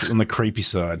little bit on the creepy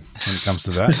side when it comes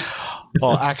to that.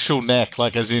 Oh, actual neck,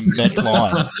 like as in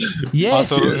neckline.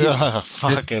 Yes. I thought,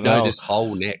 fucking hell. just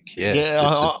whole neck. Yeah. Yeah,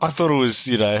 I thought it was,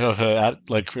 her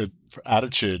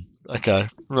attitude. Okay,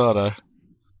 righto.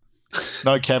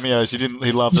 No cameos.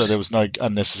 He loved that there was no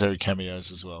unnecessary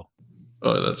cameos as well.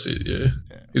 Oh, that's it. Yeah,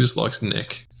 he just likes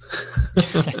neck.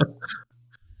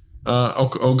 I'll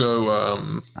go.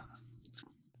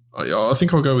 I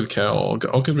think I'll go with Cal.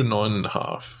 I'll give it a 9.5.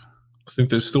 I think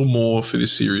there's still more for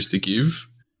this series to give,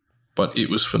 but it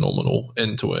was phenomenal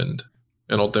end to end,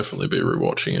 and I'll definitely be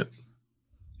rewatching it.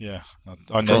 Yeah,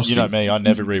 you know me. I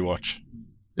never rewatch.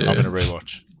 Yeah. I'm going to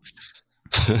rewatch.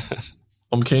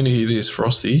 I'm keen to hear this,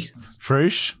 Frosty.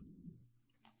 Frush?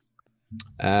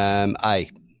 A.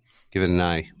 Give it an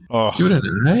A. Oh, Give it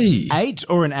an A. 8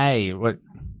 or an A? What?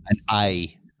 An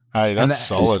A. hey, that's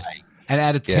solid. And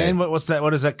out of 10, what's that?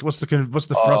 What is that? What's the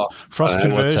frost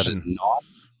conversion? What's that, a 9?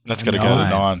 That's got to go to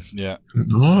 9. Yeah,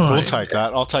 9. we'll take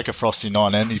that. I'll take a Frosty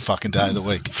 9 any fucking day of the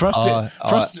week.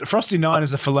 Frosty 9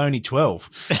 is a Filoni 12.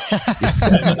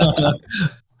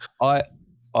 I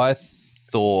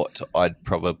thought I'd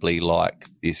probably like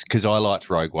this because I liked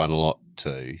Rogue One a lot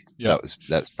too. Yep.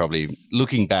 That's probably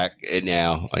looking back at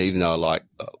now, even though I like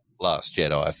Last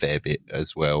Jedi a fair bit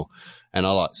as well, and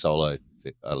I like Solo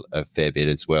a fair bit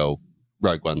as well.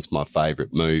 Rogue One's my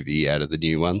favourite movie out of the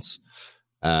new ones.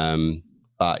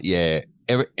 But yeah,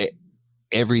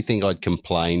 everything I'd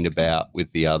complained about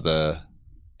with the other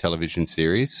television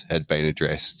series had been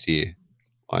addressed here.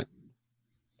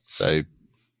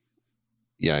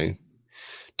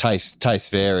 Tastes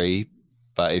vary,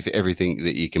 but if everything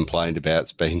that you complained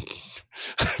about's been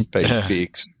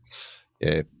fixed,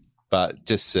 yeah. But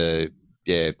just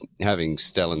having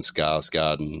Stellan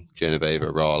Skarsgård and Genevieve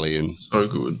O'Reilly and So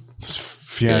good.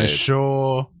 Fiona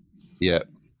Shaw. Yeah.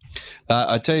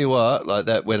 I tell you what, like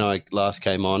that when I last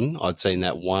came on, I'd seen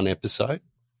that one episode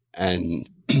and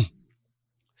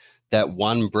that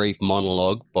one brief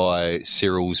monologue by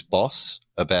Cyril's boss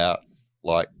about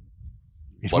what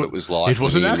it was like. It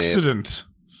was an accident.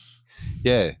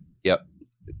 Yeah. Yep.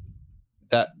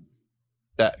 That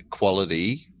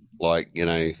quality,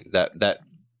 that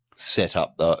set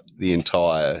up the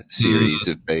entire series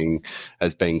of being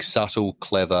subtle,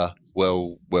 clever,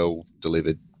 well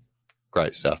delivered.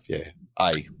 Great stuff, yeah.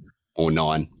 A or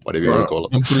 9, whatever you want to call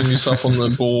it. I'm putting this up on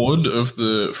the board of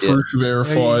the Frush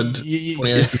verified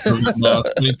 28th of March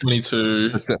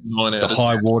 2022. It's 9 out a of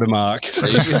high 10. watermark.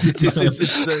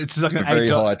 It's like an very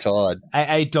high tide.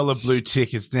 $8 blue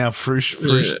tick. It's now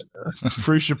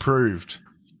Frush approved.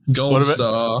 Gold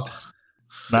star.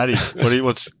 Matty,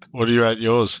 what do you rate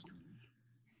yours?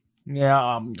 Yeah,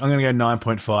 I'm going to go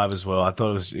 9.5 as well. I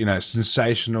thought it was,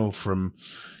 sensational from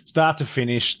start to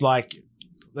finish. Like,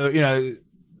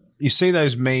 you see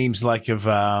those memes like of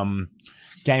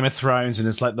Game of Thrones, and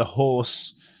it's like the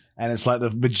horse, and it's like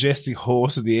the majestic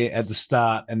horse at the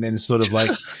start, and then sort of like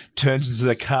turns into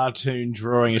the cartoon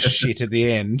drawing of shit at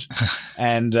the end.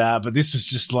 And but this was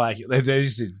just like they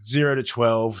just did 0 to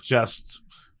 12, just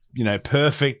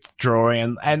perfect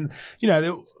drawing, and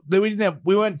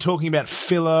we weren't talking about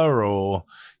filler or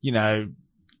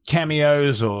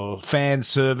cameos or fan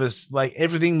service. Like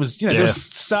everything was, there was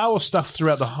Star Wars stuff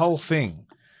throughout the whole thing,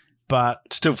 but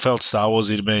Still felt Star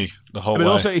Warsy to me the whole but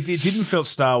way. also it didn't feel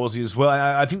Star Warsy as well.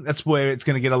 I think that's where it's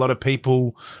going to get a lot of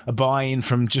people a buy-in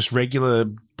from just regular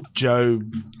Joe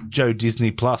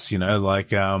Disney Plus. Yeah. Like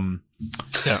Do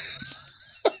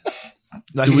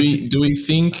we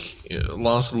think,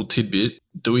 last little tidbit,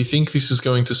 do we think this is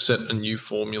going to set a new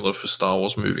formula for Star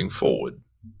Wars moving forward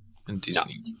in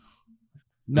Disney?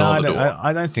 No,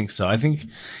 I don't think so. I think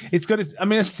it's got its,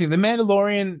 that's the thing. The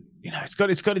Mandalorian, it's got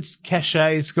its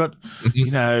cachet. It's got,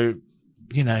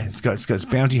 it's got its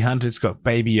bounty hunter. It's got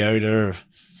Baby Yoda.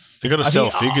 They got to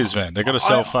sell figures, man. They got to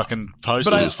sell fucking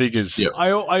posters, figures. Yeah.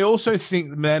 I also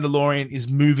think the Mandalorian is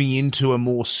moving into a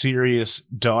more serious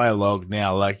dialogue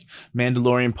now, like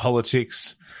Mandalorian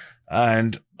politics.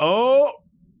 And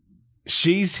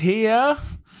she's here.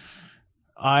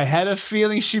 I had a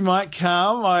feeling she might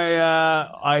come.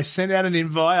 I sent out an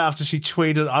invite after she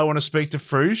tweeted, "I want to speak to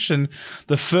Frush," and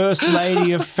the First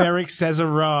Lady of Ferrix has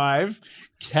arrived.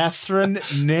 Catherine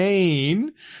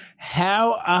Neen,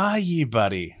 how are you,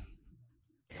 buddy?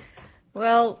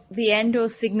 Well, the Andor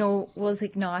signal was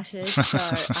ignited, so I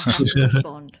have to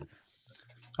respond.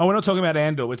 Oh, we're not talking about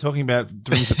Andor. We're talking about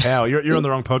The Rings of Power. You're on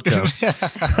the wrong podcast.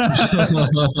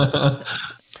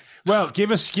 Well, give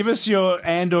us your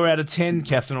Andor out of 10,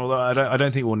 Catherine. Although I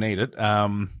don't think we'll need it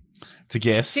to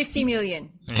guess. 50 million.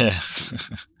 Yeah.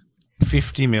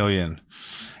 $50 million.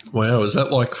 Wow, is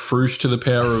that like Frush to the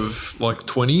power of like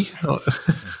 20?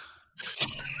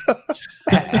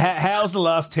 How's the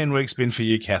last 10 weeks been for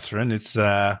you, Catherine? It's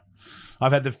I've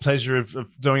had the pleasure of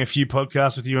doing a few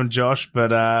podcasts with you and Josh,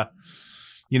 but I've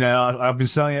been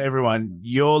telling everyone,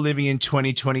 you're living in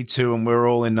 2022 and we're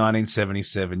all in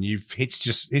 1977. You've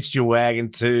hitched your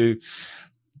wagon to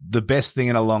the best thing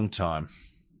in a long time.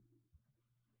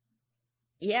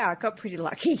 Yeah, I got pretty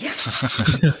lucky.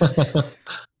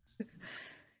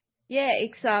 Yeah,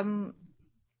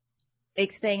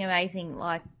 it's been amazing,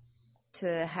 like,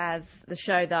 to have the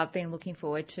show that I've been looking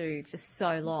forward to for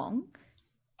so long.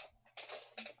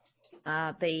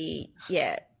 Matt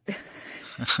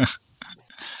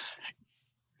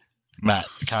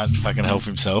can't fucking help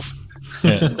himself.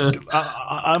 Yeah.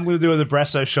 I'm going to do the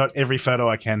Brasso shot every photo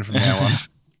I can from now on.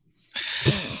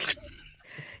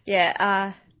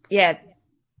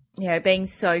 Being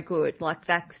so good, like,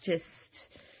 that's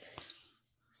just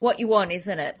what you want,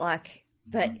 isn't it? Like,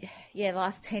 but yeah,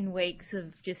 last 10 weeks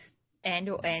of just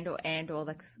Andor,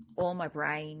 that's all my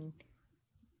brain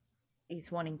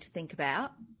is wanting to think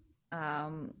about.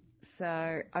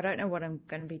 So I don't know what I'm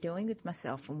going to be doing with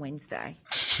myself on Wednesday.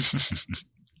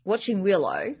 Watching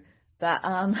Willow, but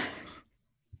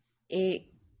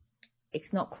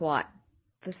it's not quite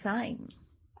the same.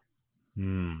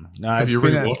 No, have you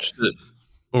rewatched it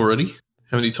already?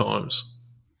 How many times?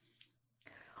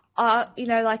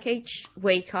 Like each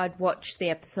week I'd watch the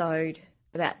episode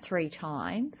about 3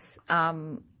 times.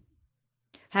 Haven't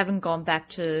gone back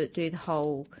to do the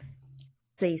whole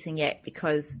season yet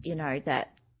because, that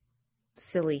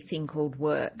silly thing called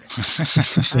work.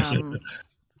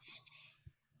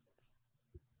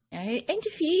 It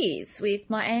interferes with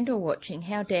my Andor watching.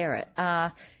 How dare it?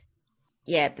 But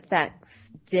that's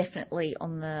definitely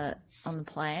on the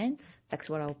plans. That's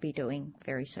what I'll be doing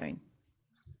very soon.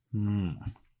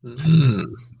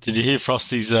 Did you hear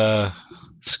Frosty's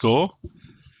score?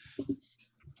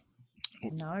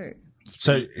 No.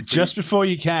 So just before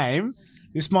you came,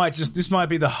 this might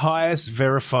be the highest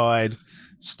verified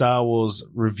Star Wars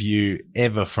review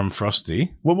ever from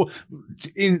Frosty. What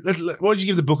did you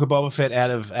give the Book of Boba Fett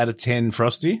out of 10,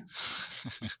 Frosty?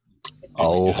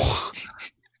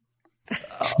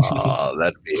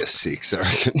 That'd be a 6, I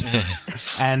reckon.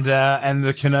 And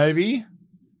the Kenobi?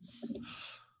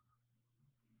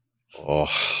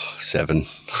 7,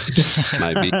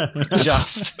 maybe.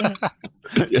 Just.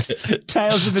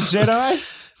 Tales of the Jedi?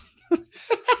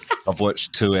 I've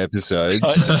watched 2 episodes.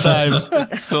 Same.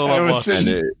 That's all I've watched. And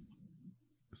it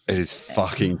is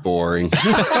fucking boring.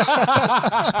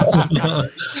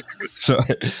 So,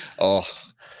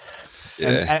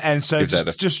 yeah. And so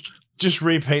just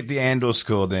repeat the Andor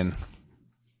score then.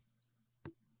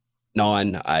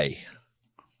 9A.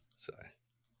 So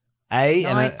A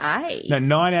and 9A. No,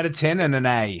 9 out of 10 and an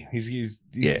A. He's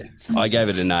yeah, I gave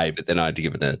it an A, but then I had to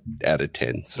give it an out of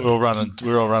 10. So We're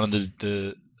all running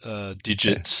the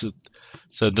digits.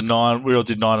 So the 9, we all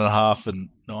did 9.5 and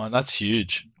 9. That's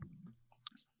huge.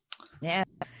 Yeah.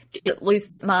 Did it lose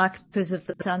the mark because of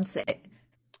the sunset?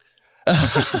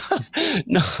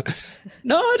 No,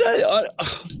 I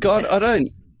don't.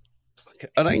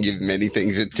 I don't give many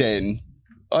things a 10.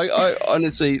 I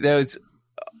honestly,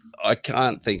 I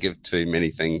can't think of too many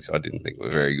things I didn't think were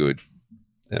very good.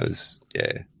 That was,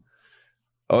 yeah.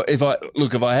 If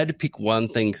I had to pick one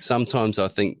thing, sometimes I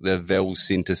think the Vel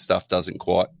Cinta stuff doesn't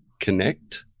quite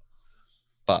connect,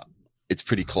 but it's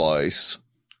pretty close.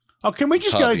 Oh, can we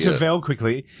just go to Vel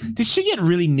quickly? Did she get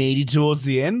really needy towards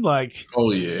the end? Like,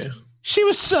 oh yeah, she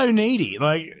was so needy.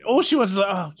 Like, all she was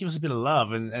like, give us a bit of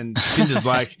love, and Cinder's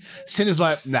like,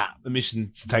 nah, the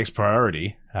mission takes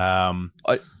priority. I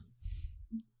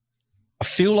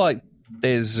feel like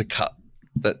there's a cut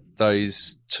that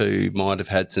those two might have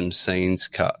had some scenes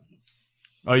cut.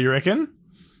 Oh, you reckon?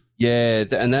 Yeah,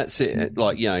 and that's it.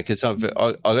 Like, because I've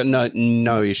got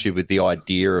no issue with the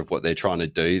idea of what they're trying to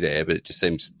do there, but it just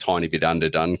seems a tiny bit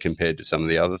underdone compared to some of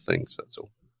the other things. That's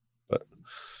all. But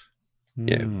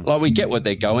yeah, like we get what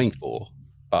they're going for,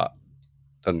 but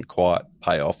doesn't quite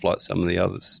pay off like some of the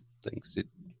other things did.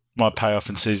 Might pay off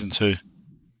in season 2.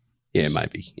 Yeah,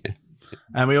 maybe. Yeah.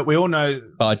 And we all know.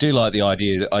 But I do like the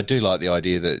idea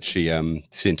that she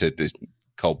Cinta just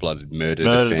cold-blooded murdered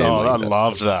a family. Oh, I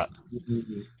loved that.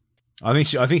 I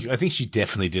think she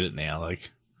definitely did it now.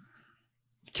 Like,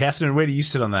 Catherine, where do you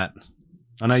sit on that?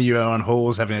 I know you are on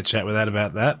Halls having a chat with that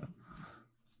about that.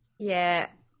 Yeah,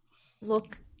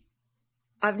 look,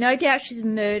 I've no doubt she's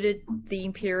murdered the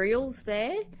Imperials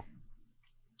there.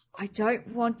 I don't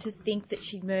want to think that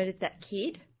she murdered that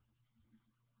kid.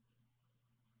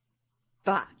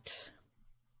 But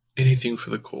Anything for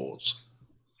the cause.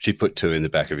 She put 2 in the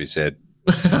back of his head.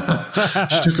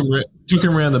 She took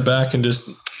him around the back and just,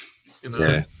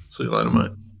 see you later,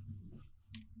 mate.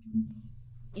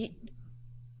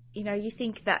 You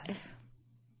think that,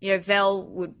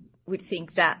 Vel would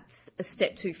think that's a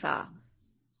step too far.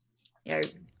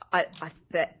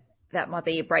 That might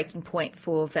be a breaking point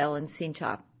for Vel and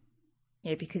Cinta.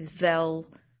 Because Vel,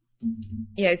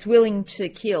 is willing to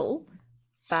kill,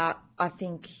 but I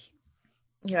think,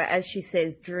 as she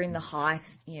says during the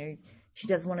heist, she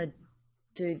doesn't want to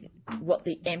do what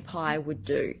the Empire would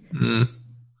do.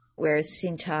 Whereas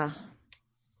Cinta,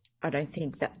 I don't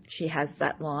think that she has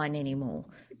that line anymore.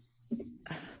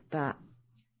 But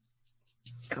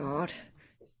God,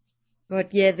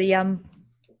 yeah,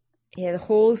 the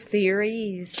Hall's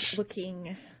theory is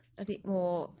looking a bit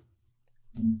more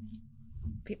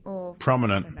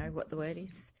prominent. I don't know what the word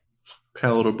is.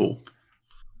 Palatable.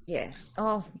 Yeah.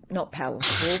 Oh, not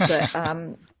palatable,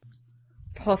 but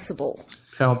possible.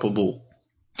 Palpable.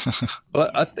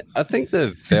 Well, I think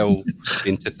the Vel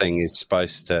Cinta thing is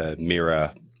supposed to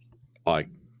mirror like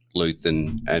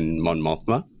Luthen and Mon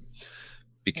Mothma,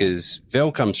 because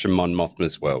Vel comes from Mon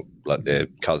Mothma's world, like they're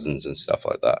cousins and stuff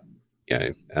like that.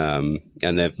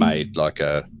 And they've made like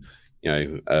a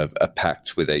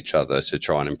pact with each other to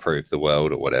try and improve the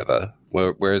world or whatever.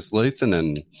 Whereas Luthen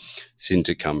and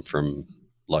Cinta come from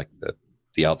like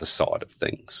the other side of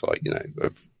things,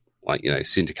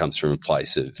 Cinta comes from a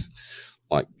place of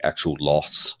like actual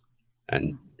loss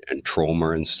and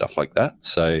trauma and stuff like that.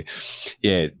 So,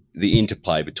 yeah, the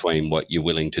interplay between what you're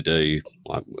willing to do,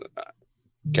 like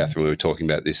Catherine, we were talking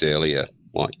about this earlier,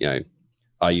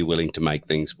 are you willing to make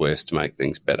things worse to make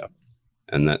things better?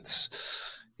 And that's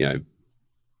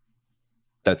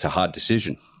a hard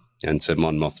decision. And so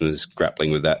Mon Mothma's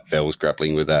grappling with that, Vel's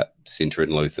grappling with that, Cinta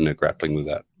and Luthen are grappling with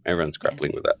that. Everyone's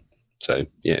grappling with that. So,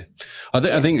 yeah. I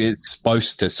think it's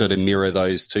supposed to sort of mirror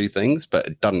those two things, but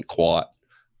it doesn't quite.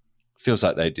 Feels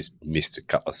like they just missed a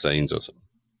couple of scenes or something.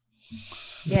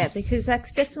 Yeah, because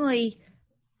that's definitely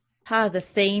part of the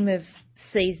theme of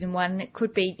season 1. It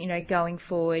could be, going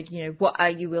forward, what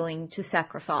are you willing to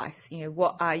sacrifice?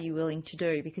 What are you willing to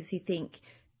do? Because you think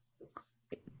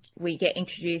we get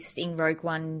introduced in Rogue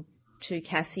One to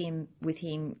Cassian with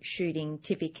him shooting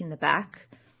Tifik in the back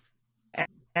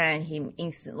and him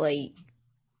instantly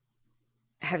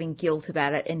having guilt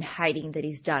about it and hating that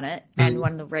he's done it. And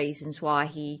one of the reasons why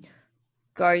he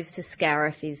goes to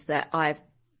Scarif is that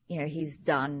he's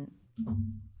done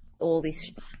all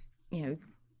this,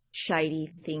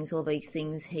 shady things, all these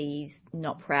things he's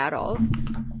not proud of.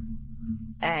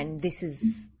 And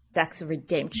that's a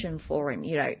redemption for him.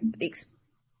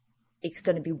 It's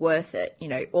going to be worth it.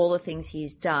 All the things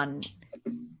he's done,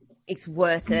 it's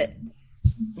worth it,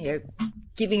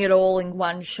 giving it all in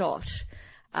one shot.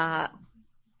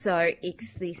 So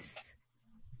it's this,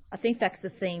 I think that's the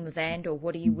theme of Andor.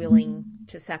 What are you willing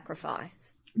to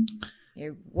sacrifice?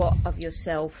 What of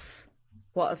yourself,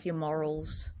 what of your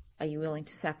morals are you willing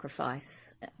to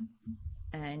sacrifice?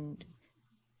 And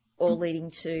all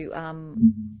leading to,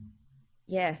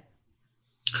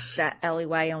 that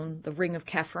alleyway on the Ring of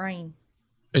Catherine.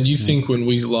 And you think when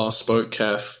we last spoke,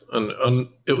 Kath, and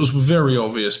it was very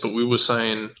obvious, but we were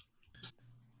saying,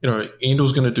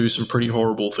 Andor's going to do some pretty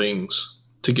horrible things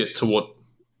to get to what,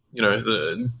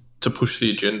 to push the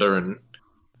agenda, and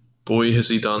boy, has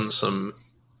he done some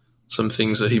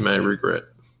things that he may regret.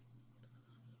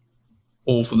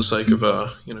 All for the sake of,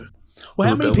 Well,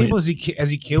 how many people has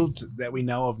he killed that we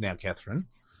know of now, Catherine?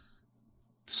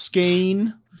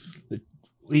 Skeen.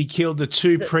 He killed the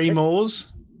 2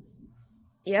 Primors.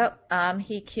 Yep.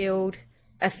 He killed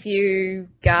a few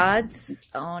guards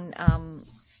in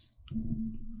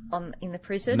the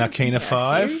prison. Narkina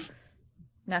 5.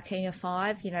 Narkina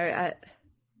 5.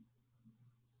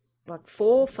 Like 4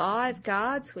 or 5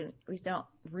 guards. We're not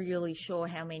really sure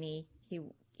how many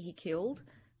he killed.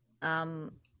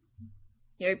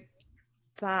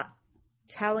 But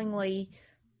tellingly,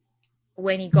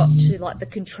 when he got to like the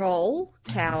control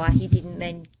tower, he didn't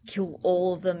then kill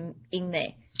all of them in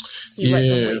there. He let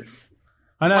them live.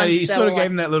 I know, he sort of gave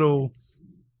him that little,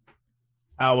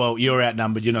 oh, well, you're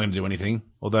outnumbered, you're not going to do anything.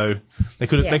 Although they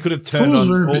could have turned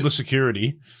on all the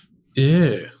security.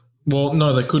 Yeah. Well,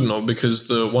 no, they couldn't have, because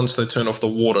once they turned off the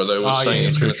water, they were saying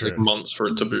it's going to take months for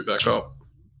it to boot back up.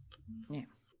 Yeah.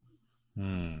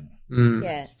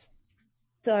 Yeah.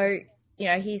 So,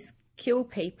 he's killed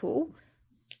people.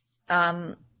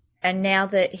 And now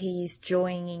that he's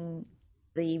joining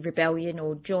the rebellion,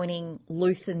 or joining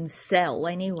Luthen's cell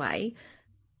anyway,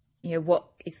 what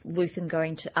is Luthen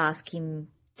going to ask him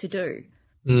to do?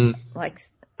 Like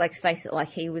let's face it, like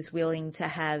he was willing to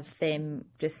have them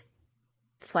just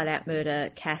flat out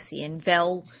murder Cassian.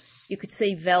 Vel, you could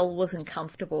see Vel wasn't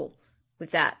comfortable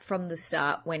with that from the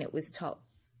start when it was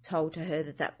told to her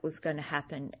that was going to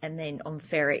happen. And then on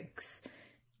Ferrix,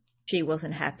 she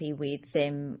wasn't happy with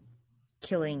them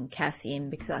killing Cassian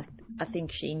because I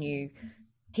think she knew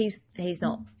he's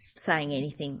not saying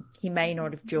anything. He may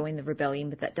not have joined the rebellion,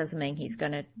 but that doesn't mean he's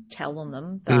going to tell on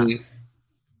them. But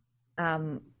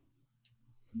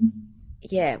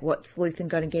what's Luthen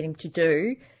going to get him to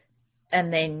do?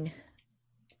 And then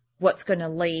what's going to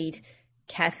lead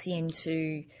Cassian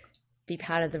to be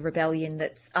part of the rebellion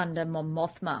that's under Mon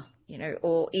Mothma,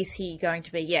 or is he going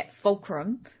to be,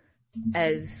 Fulcrum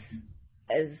as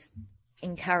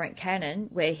in current canon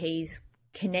where he's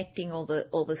connecting all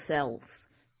the cells,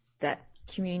 that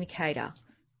communicator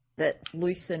that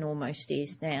Luthen almost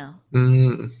is now.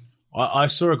 I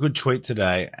saw a good tweet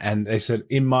today, and they said,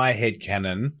 in my head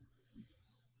canon,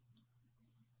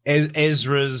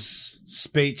 Ezra's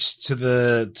speech to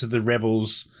the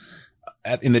rebels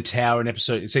in the tower in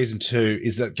season 2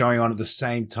 is that going on at the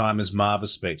same time as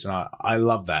Marva's speech, and I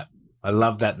love that. I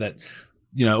love that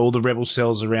all the rebel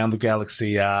cells around the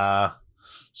galaxy are,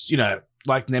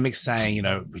 like Nemec saying,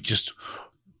 we just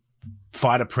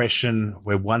fight oppression.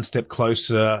 We're one step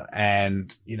closer,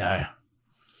 and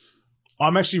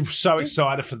I'm actually so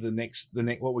excited for the next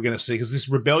what we're going to see, because this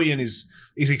rebellion is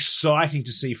exciting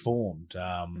to see formed.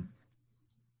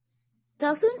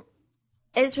 Doesn't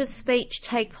Ezra's speech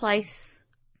take place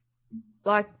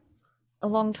like a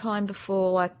long time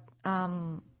before, like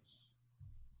Mon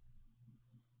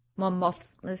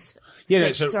Mothma's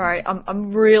speech? Sorry,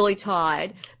 I'm really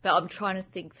tired, but I'm trying to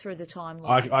think through the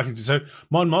timeline. I can. So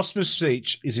Mon Mothma's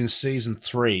speech is in season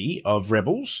 3 of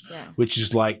Rebels, which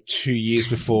is like 2 years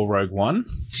before Rogue One.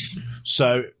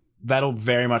 So that'll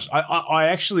very much. I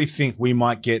actually think we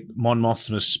might get Mon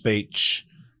Mothma's speech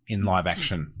in live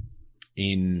action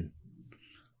in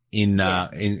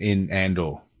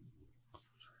Andor.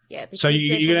 Yeah. So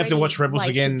you're gonna have to watch Rebels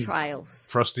again, trails.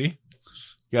 Frosty.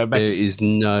 Go back. There is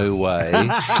no way.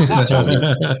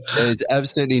 There's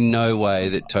absolutely no way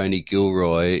that Tony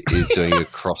Gilroy is doing a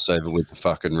crossover with the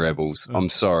fucking Rebels. I'm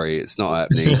sorry, it's not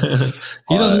happening.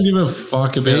 He doesn't give a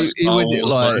fuck about Star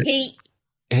Wars,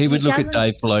 he would look at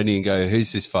Dave Filoni and go,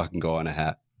 "Who's this fucking guy in a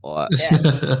hat?"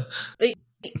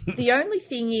 The only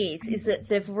thing is that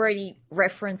they've already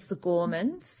referenced the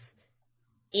Gormans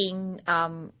in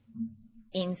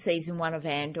season 1 of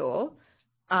Andor,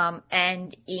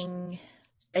 and in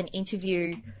an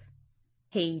interview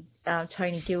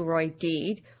Tony Gilroy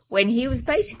did when he was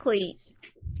basically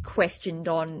questioned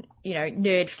on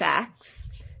nerd facts.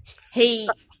 He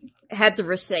had the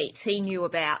receipts. He knew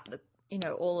about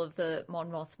all of the Mon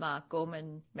Mothma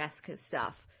Gorman massacre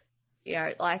stuff.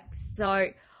 So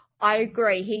I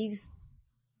agree.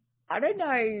 I don't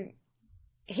know.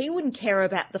 He wouldn't care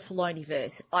about the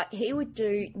Filoniverse. He would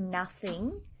do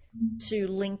nothing to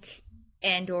link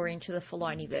Andor into the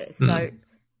Filoniverse. So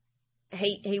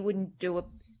he wouldn't do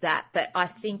that. But I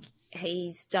think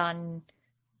he's done.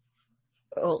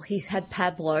 Well, he's had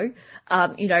Pablo,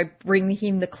 bring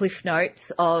him the cliff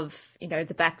notes of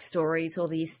the backstories or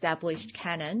the established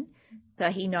canon, so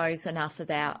he knows enough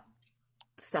about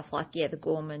stuff like the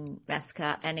Gorman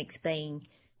massacre, and it's being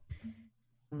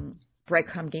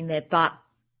breadcrumbed in there, but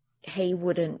he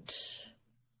wouldn't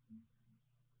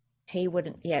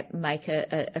make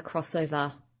a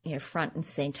crossover front and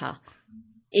center.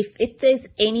 If there's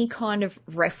any kind of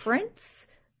reference,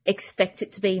 expect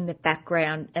it to be in the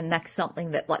background, and that's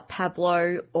something that like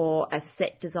Pablo or a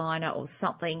set designer or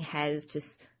something has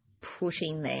just put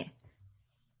in there.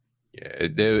 Yeah,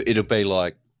 it'll be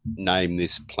like, name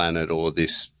this planet or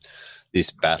this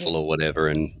battle or whatever,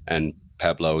 and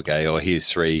Pablo will go, here's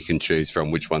 3 you can choose from,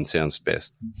 which one sounds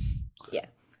best. Yeah.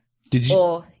 Did you?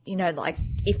 Or, like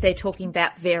if they're talking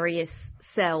about various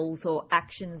cells or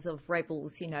actions of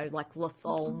rebels, like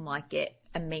Lothal might get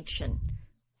a mention.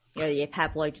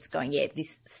 Pablo just going,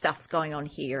 this stuff's going on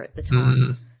here at the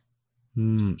time.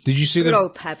 Did you see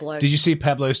old Pablo. Did you see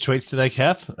Pablo's tweets today,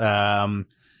 Kath?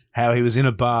 How he was in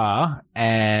a bar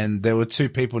and there were 2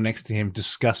 people next to him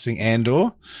discussing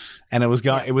Andor, and it was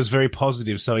very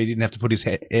positive, so he didn't have to put his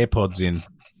AirPods in.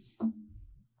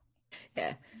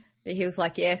 Yeah. He was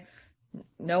like,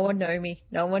 no one know me.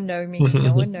 No one know me.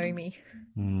 No one know me.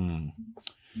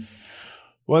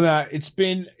 Well, no, it's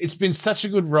been such a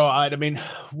good ride. I mean,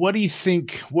 what do you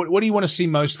think? What do you want to see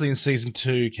mostly in season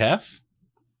 2, Kath?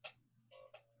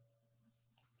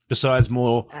 Besides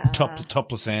more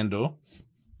topless Andor.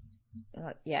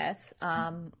 Yes.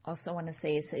 Also want to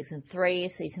see a season 3, a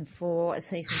season 4, a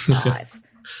season 5.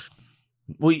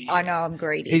 I know I'm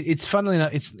greedy. It's funnily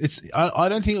enough, I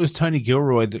don't think it was Tony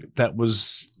Gilroy that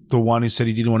was the one who said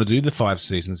he didn't want to do the 5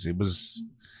 seasons. It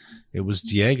was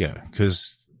Diego,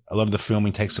 because a lot of the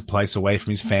filming takes place away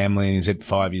from his family, and he said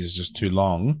 5 years is just too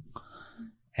long.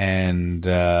 And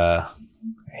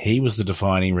he was the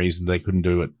defining reason they couldn't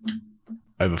do it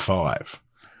over 5.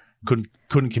 Couldn't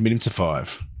commit him to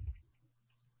 5.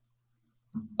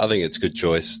 I think it's a good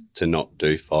choice to not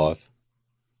do 5.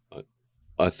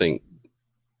 I think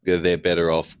they're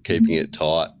better off keeping it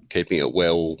tight, keeping it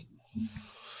well.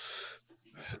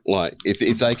 Like,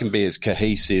 if they can be as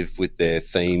cohesive with their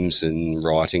themes and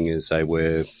writing as they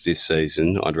were this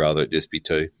season, I'd rather it just be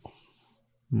 2.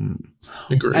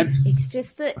 Agreed. It's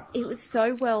just that it was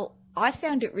so well. I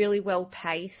found it really well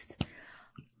paced.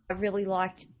 I really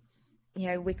liked,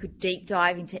 we could deep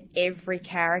dive into every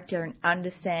character and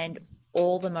understand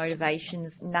all the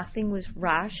motivations. Nothing was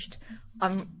rushed.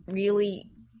 I'm really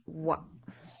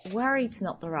worried's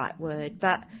not the right word,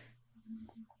 but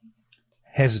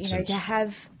hesitant. To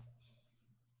have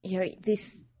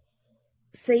this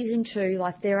season 2,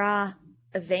 like, there are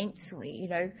events,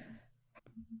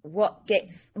 what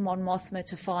gets Mon Mothma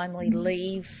to finally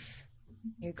leave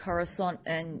Coruscant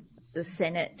and the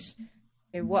Senate,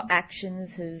 what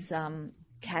actions has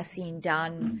Cassian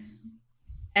done,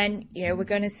 and we're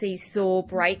going to see Saw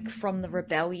break from the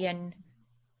rebellion.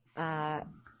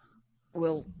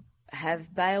 We'll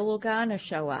have Bail Organa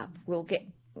show up. We'll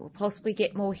possibly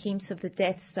get more hints of the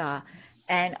Death Star,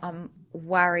 and I'm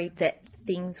worried that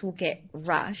things will get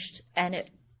rushed. And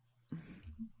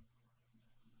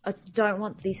I don't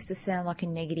want this to sound like a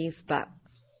negative, but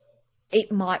it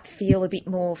might feel a bit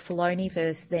more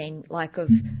Filoni-verse than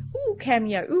ooh,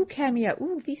 cameo,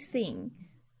 ooh, this thing,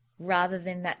 rather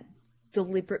than that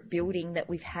deliberate building that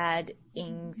we've had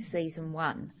in season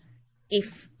 1.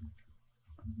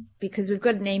 Because we've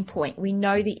got an end point. We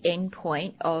know the end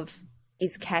point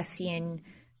is Cassian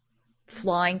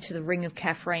flying to the Ring of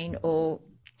Catherine or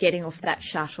getting off that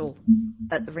shuttle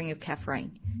at the Ring of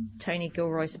Catherine. Tony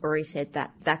Gilroy's already said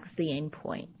that. That's the end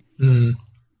point.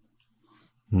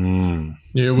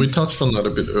 Yeah, we touched on that a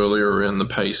bit earlier around the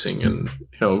pacing and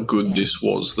how good this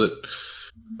was, that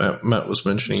Matt was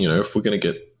mentioning, if we're going to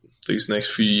get these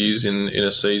next few years in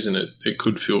a season, it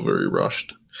could feel very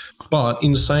rushed. But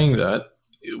in saying that,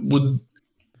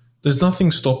 there's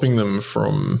nothing stopping them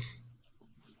from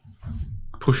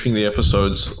pushing the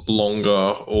episodes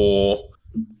longer, or,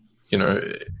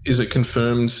 is it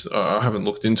confirmed? I haven't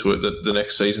looked into it, that the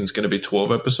next season's going to be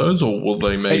 12 episodes, or will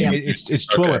they maybe? Yeah, it's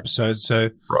 12 episodes. So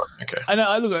right, okay. I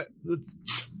know.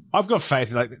 I've got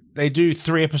faith. Like, they do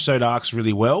 3-episode arcs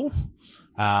really well.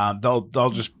 They'll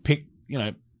just pick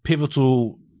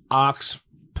pivotal arcs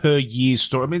per year's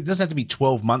story. I mean, it doesn't have to be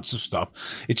 12 months of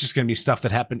stuff. It's just going to be stuff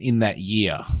that happened in that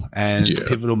year and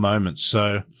pivotal moments.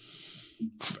 So,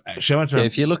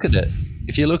 if you look at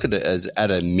it as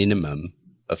at a minimum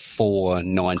of 4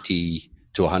 90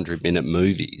 to 100-minute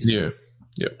movies,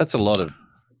 that's a lot of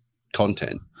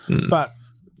content. But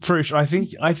Frush, I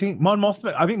think Mon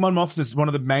Mothma is one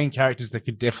of the main characters that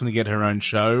could definitely get her own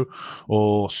show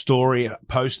or story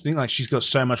posting. Like, she's got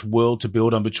so much world to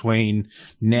build on between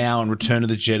now and Return of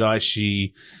the Jedi.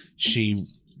 She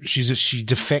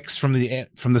defects from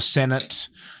the Senate.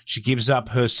 She gives up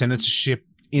her senatorship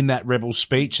in that Rebel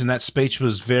speech, and that speech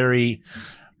was very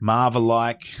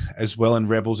Marvel-like as well in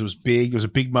Rebels. It was big. It was a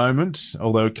big moment,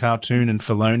 although cartoon and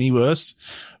Filoni worse.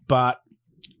 But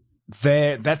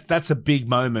that's a big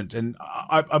moment, and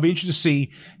I'll be interested to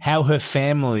see how her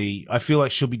family. I feel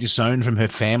like she'll be disowned from her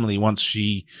family once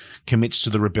she commits to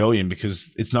the rebellion,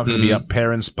 because it's not going to be up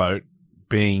Perrin's boat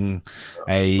being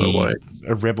a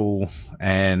rebel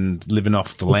and living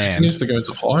off the land. She needs to go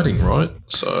into hiding, right?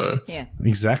 So yeah,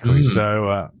 exactly.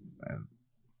 So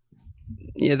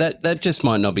that just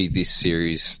might not be this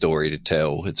series' story to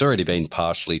tell. It's already been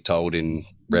partially told in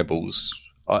Rebels.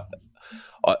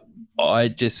 I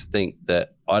just think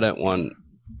that I don't want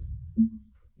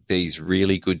these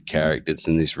really good characters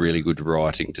and this really good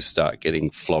writing to start getting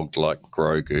flogged like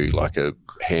Grogu, like a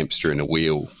hamster in a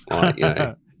wheel. Like,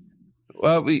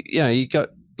 well, you got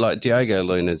like Diego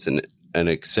Luna's an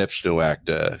exceptional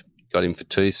actor. Got him for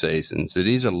 2 seasons. It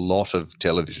is a lot of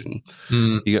television.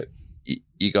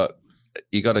 You got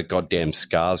a goddamn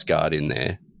Skarsgård in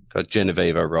there. Got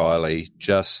Genevieve O'Reilly.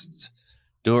 Just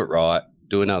do it right.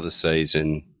 Do another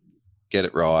season. Get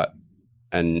it right,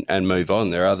 and move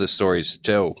on. There are other stories to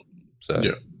tell. So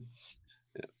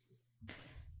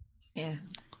yeah.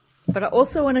 But I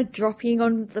also want to drop in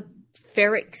on the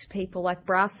Ferrix people like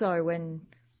Brasso and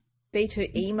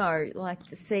B2 Emo, like,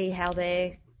 to see how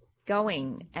they're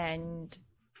going. And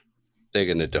They're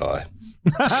going to die.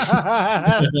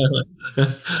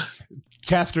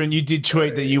 Catherine, you did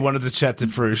tweet that you wanted to chat to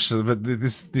Frush, but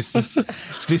this is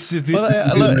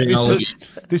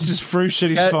Frush at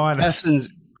his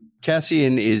finest.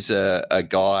 Cassian is a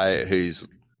guy who's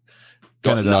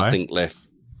got nothing left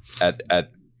at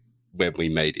when we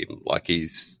meet him. Like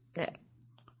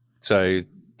so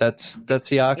that's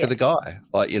the arc of the guy.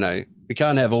 Like, you know, we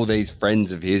can't have all these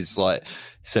friends of his like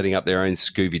setting up their own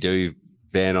Scooby-Doo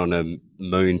van on a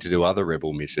moon to do other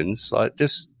rebel missions. Like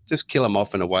just kill him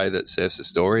off in a way that serves the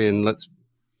story, and let's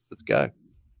go.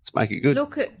 Let's make it good.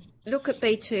 Look at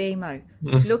B2 Emo.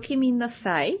 Look him in the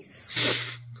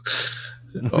face.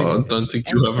 Oh, I don't think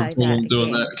you have a problem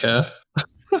doing that, Kath.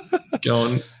 Go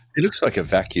on. He looks like a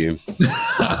vacuum.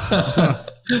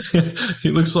 He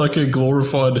looks like a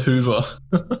glorified Hoover.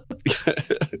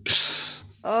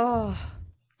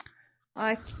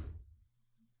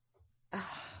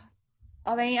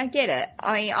 I mean, I get it.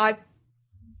 I mean, I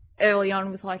early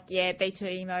on was like, yeah, B2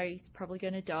 Emo is probably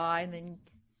going to die, and then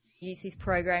use his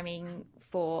programming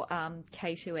for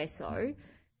K2SO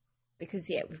because,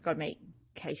 yeah, we've got to meet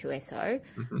K2SO.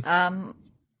 Mm-hmm.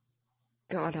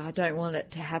 God, I don't want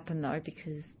it to happen, though,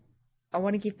 because I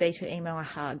want to give B2 Emo a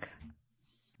hug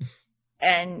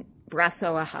and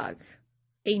Brasso a hug.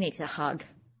 He needs a hug.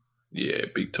 Yeah,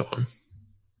 big time.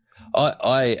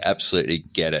 I absolutely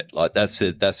get it. Like that's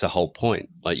the whole point.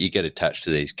 Like you get attached to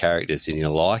these characters and you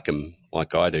like them,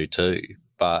 like I do too.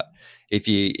 But if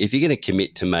you're going to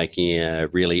commit to making a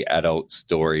really adult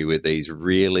story with these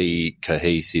really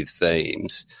cohesive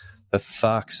themes, for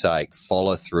fuck's sake,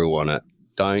 follow through on it.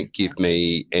 Don't give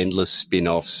me endless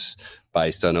spin-offs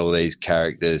based on all these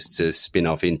characters to spin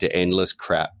off into endless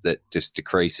crap that just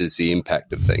decreases the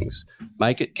impact of things.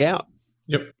 Make it count.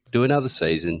 Yep. Do another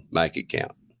season. Make it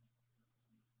count.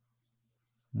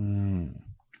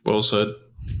 Well said.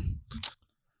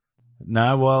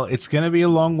 No, well, it's going to be a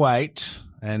long wait,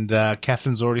 and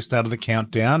Catherine's already started the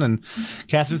countdown. And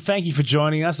Catherine, thank you for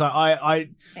joining us.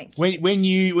 When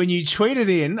you tweeted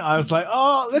in, I was like,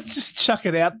 oh, let's just chuck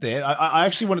it out there. I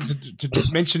actually wanted to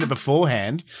just mention it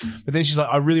beforehand, but then she's like,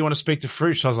 I really want to speak to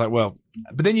Frush. So I was like, well,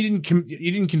 but then you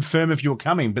didn't confirm if you were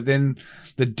coming. But then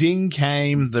the ding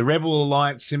came, the Rebel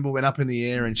Alliance symbol went up in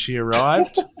the air, and she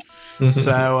arrived.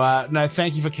 So, no,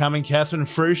 thank you for coming, Catherine.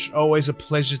 Frush, always a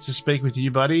pleasure to speak with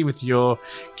you, buddy, with your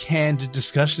candid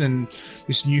discussion and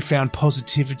this newfound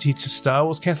positivity to Star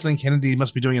Wars. Kathleen Kennedy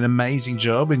must be doing an amazing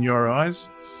job in your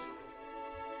eyes.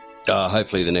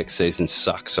 Hopefully the next season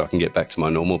sucks so I can get back to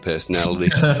my normal personality.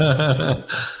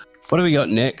 What do we got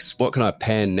next? What can I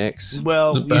pan next?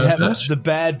 Well, you have the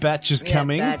Bad Batch is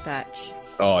coming. Bad Batch.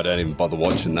 Oh, I don't even bother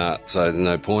watching that, so there's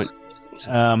no point.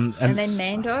 And then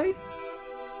Mando.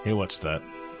 He'll watch that.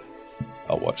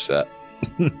 I'll watch that.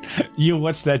 You'll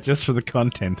watch that just for the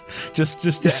content, just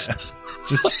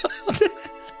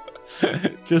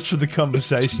for the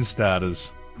conversation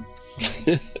starters.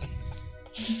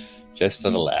 Just for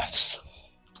the laughs.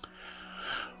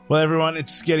 Well, everyone,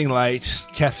 it's getting late.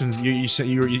 Catherine, you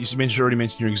already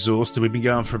mentioned you're exhausted. We've been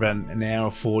going for about an hour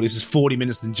 40. This is 40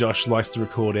 minutes than Josh likes to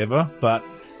record ever, but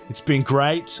it's been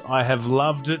great. I have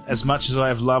loved it as much as I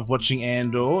have loved watching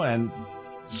Andor, and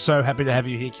so happy to have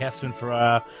you here, Catherine, for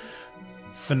our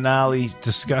finale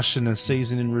discussion and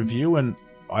season in review, and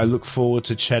I look forward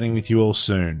to chatting with you all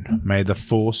soon. May the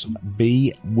Force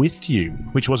be with you,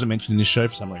 which wasn't mentioned in this show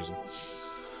for some reason.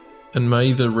 And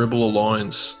may the Rebel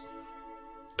Alliance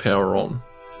power on.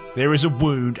 There is a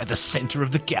wound at the center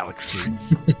of the galaxy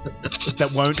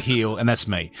that won't heal, and that's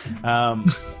me.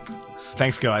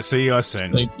 Thanks, guys. See you guys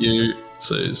soon. Thank you.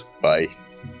 See you. Bye.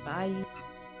 Bye.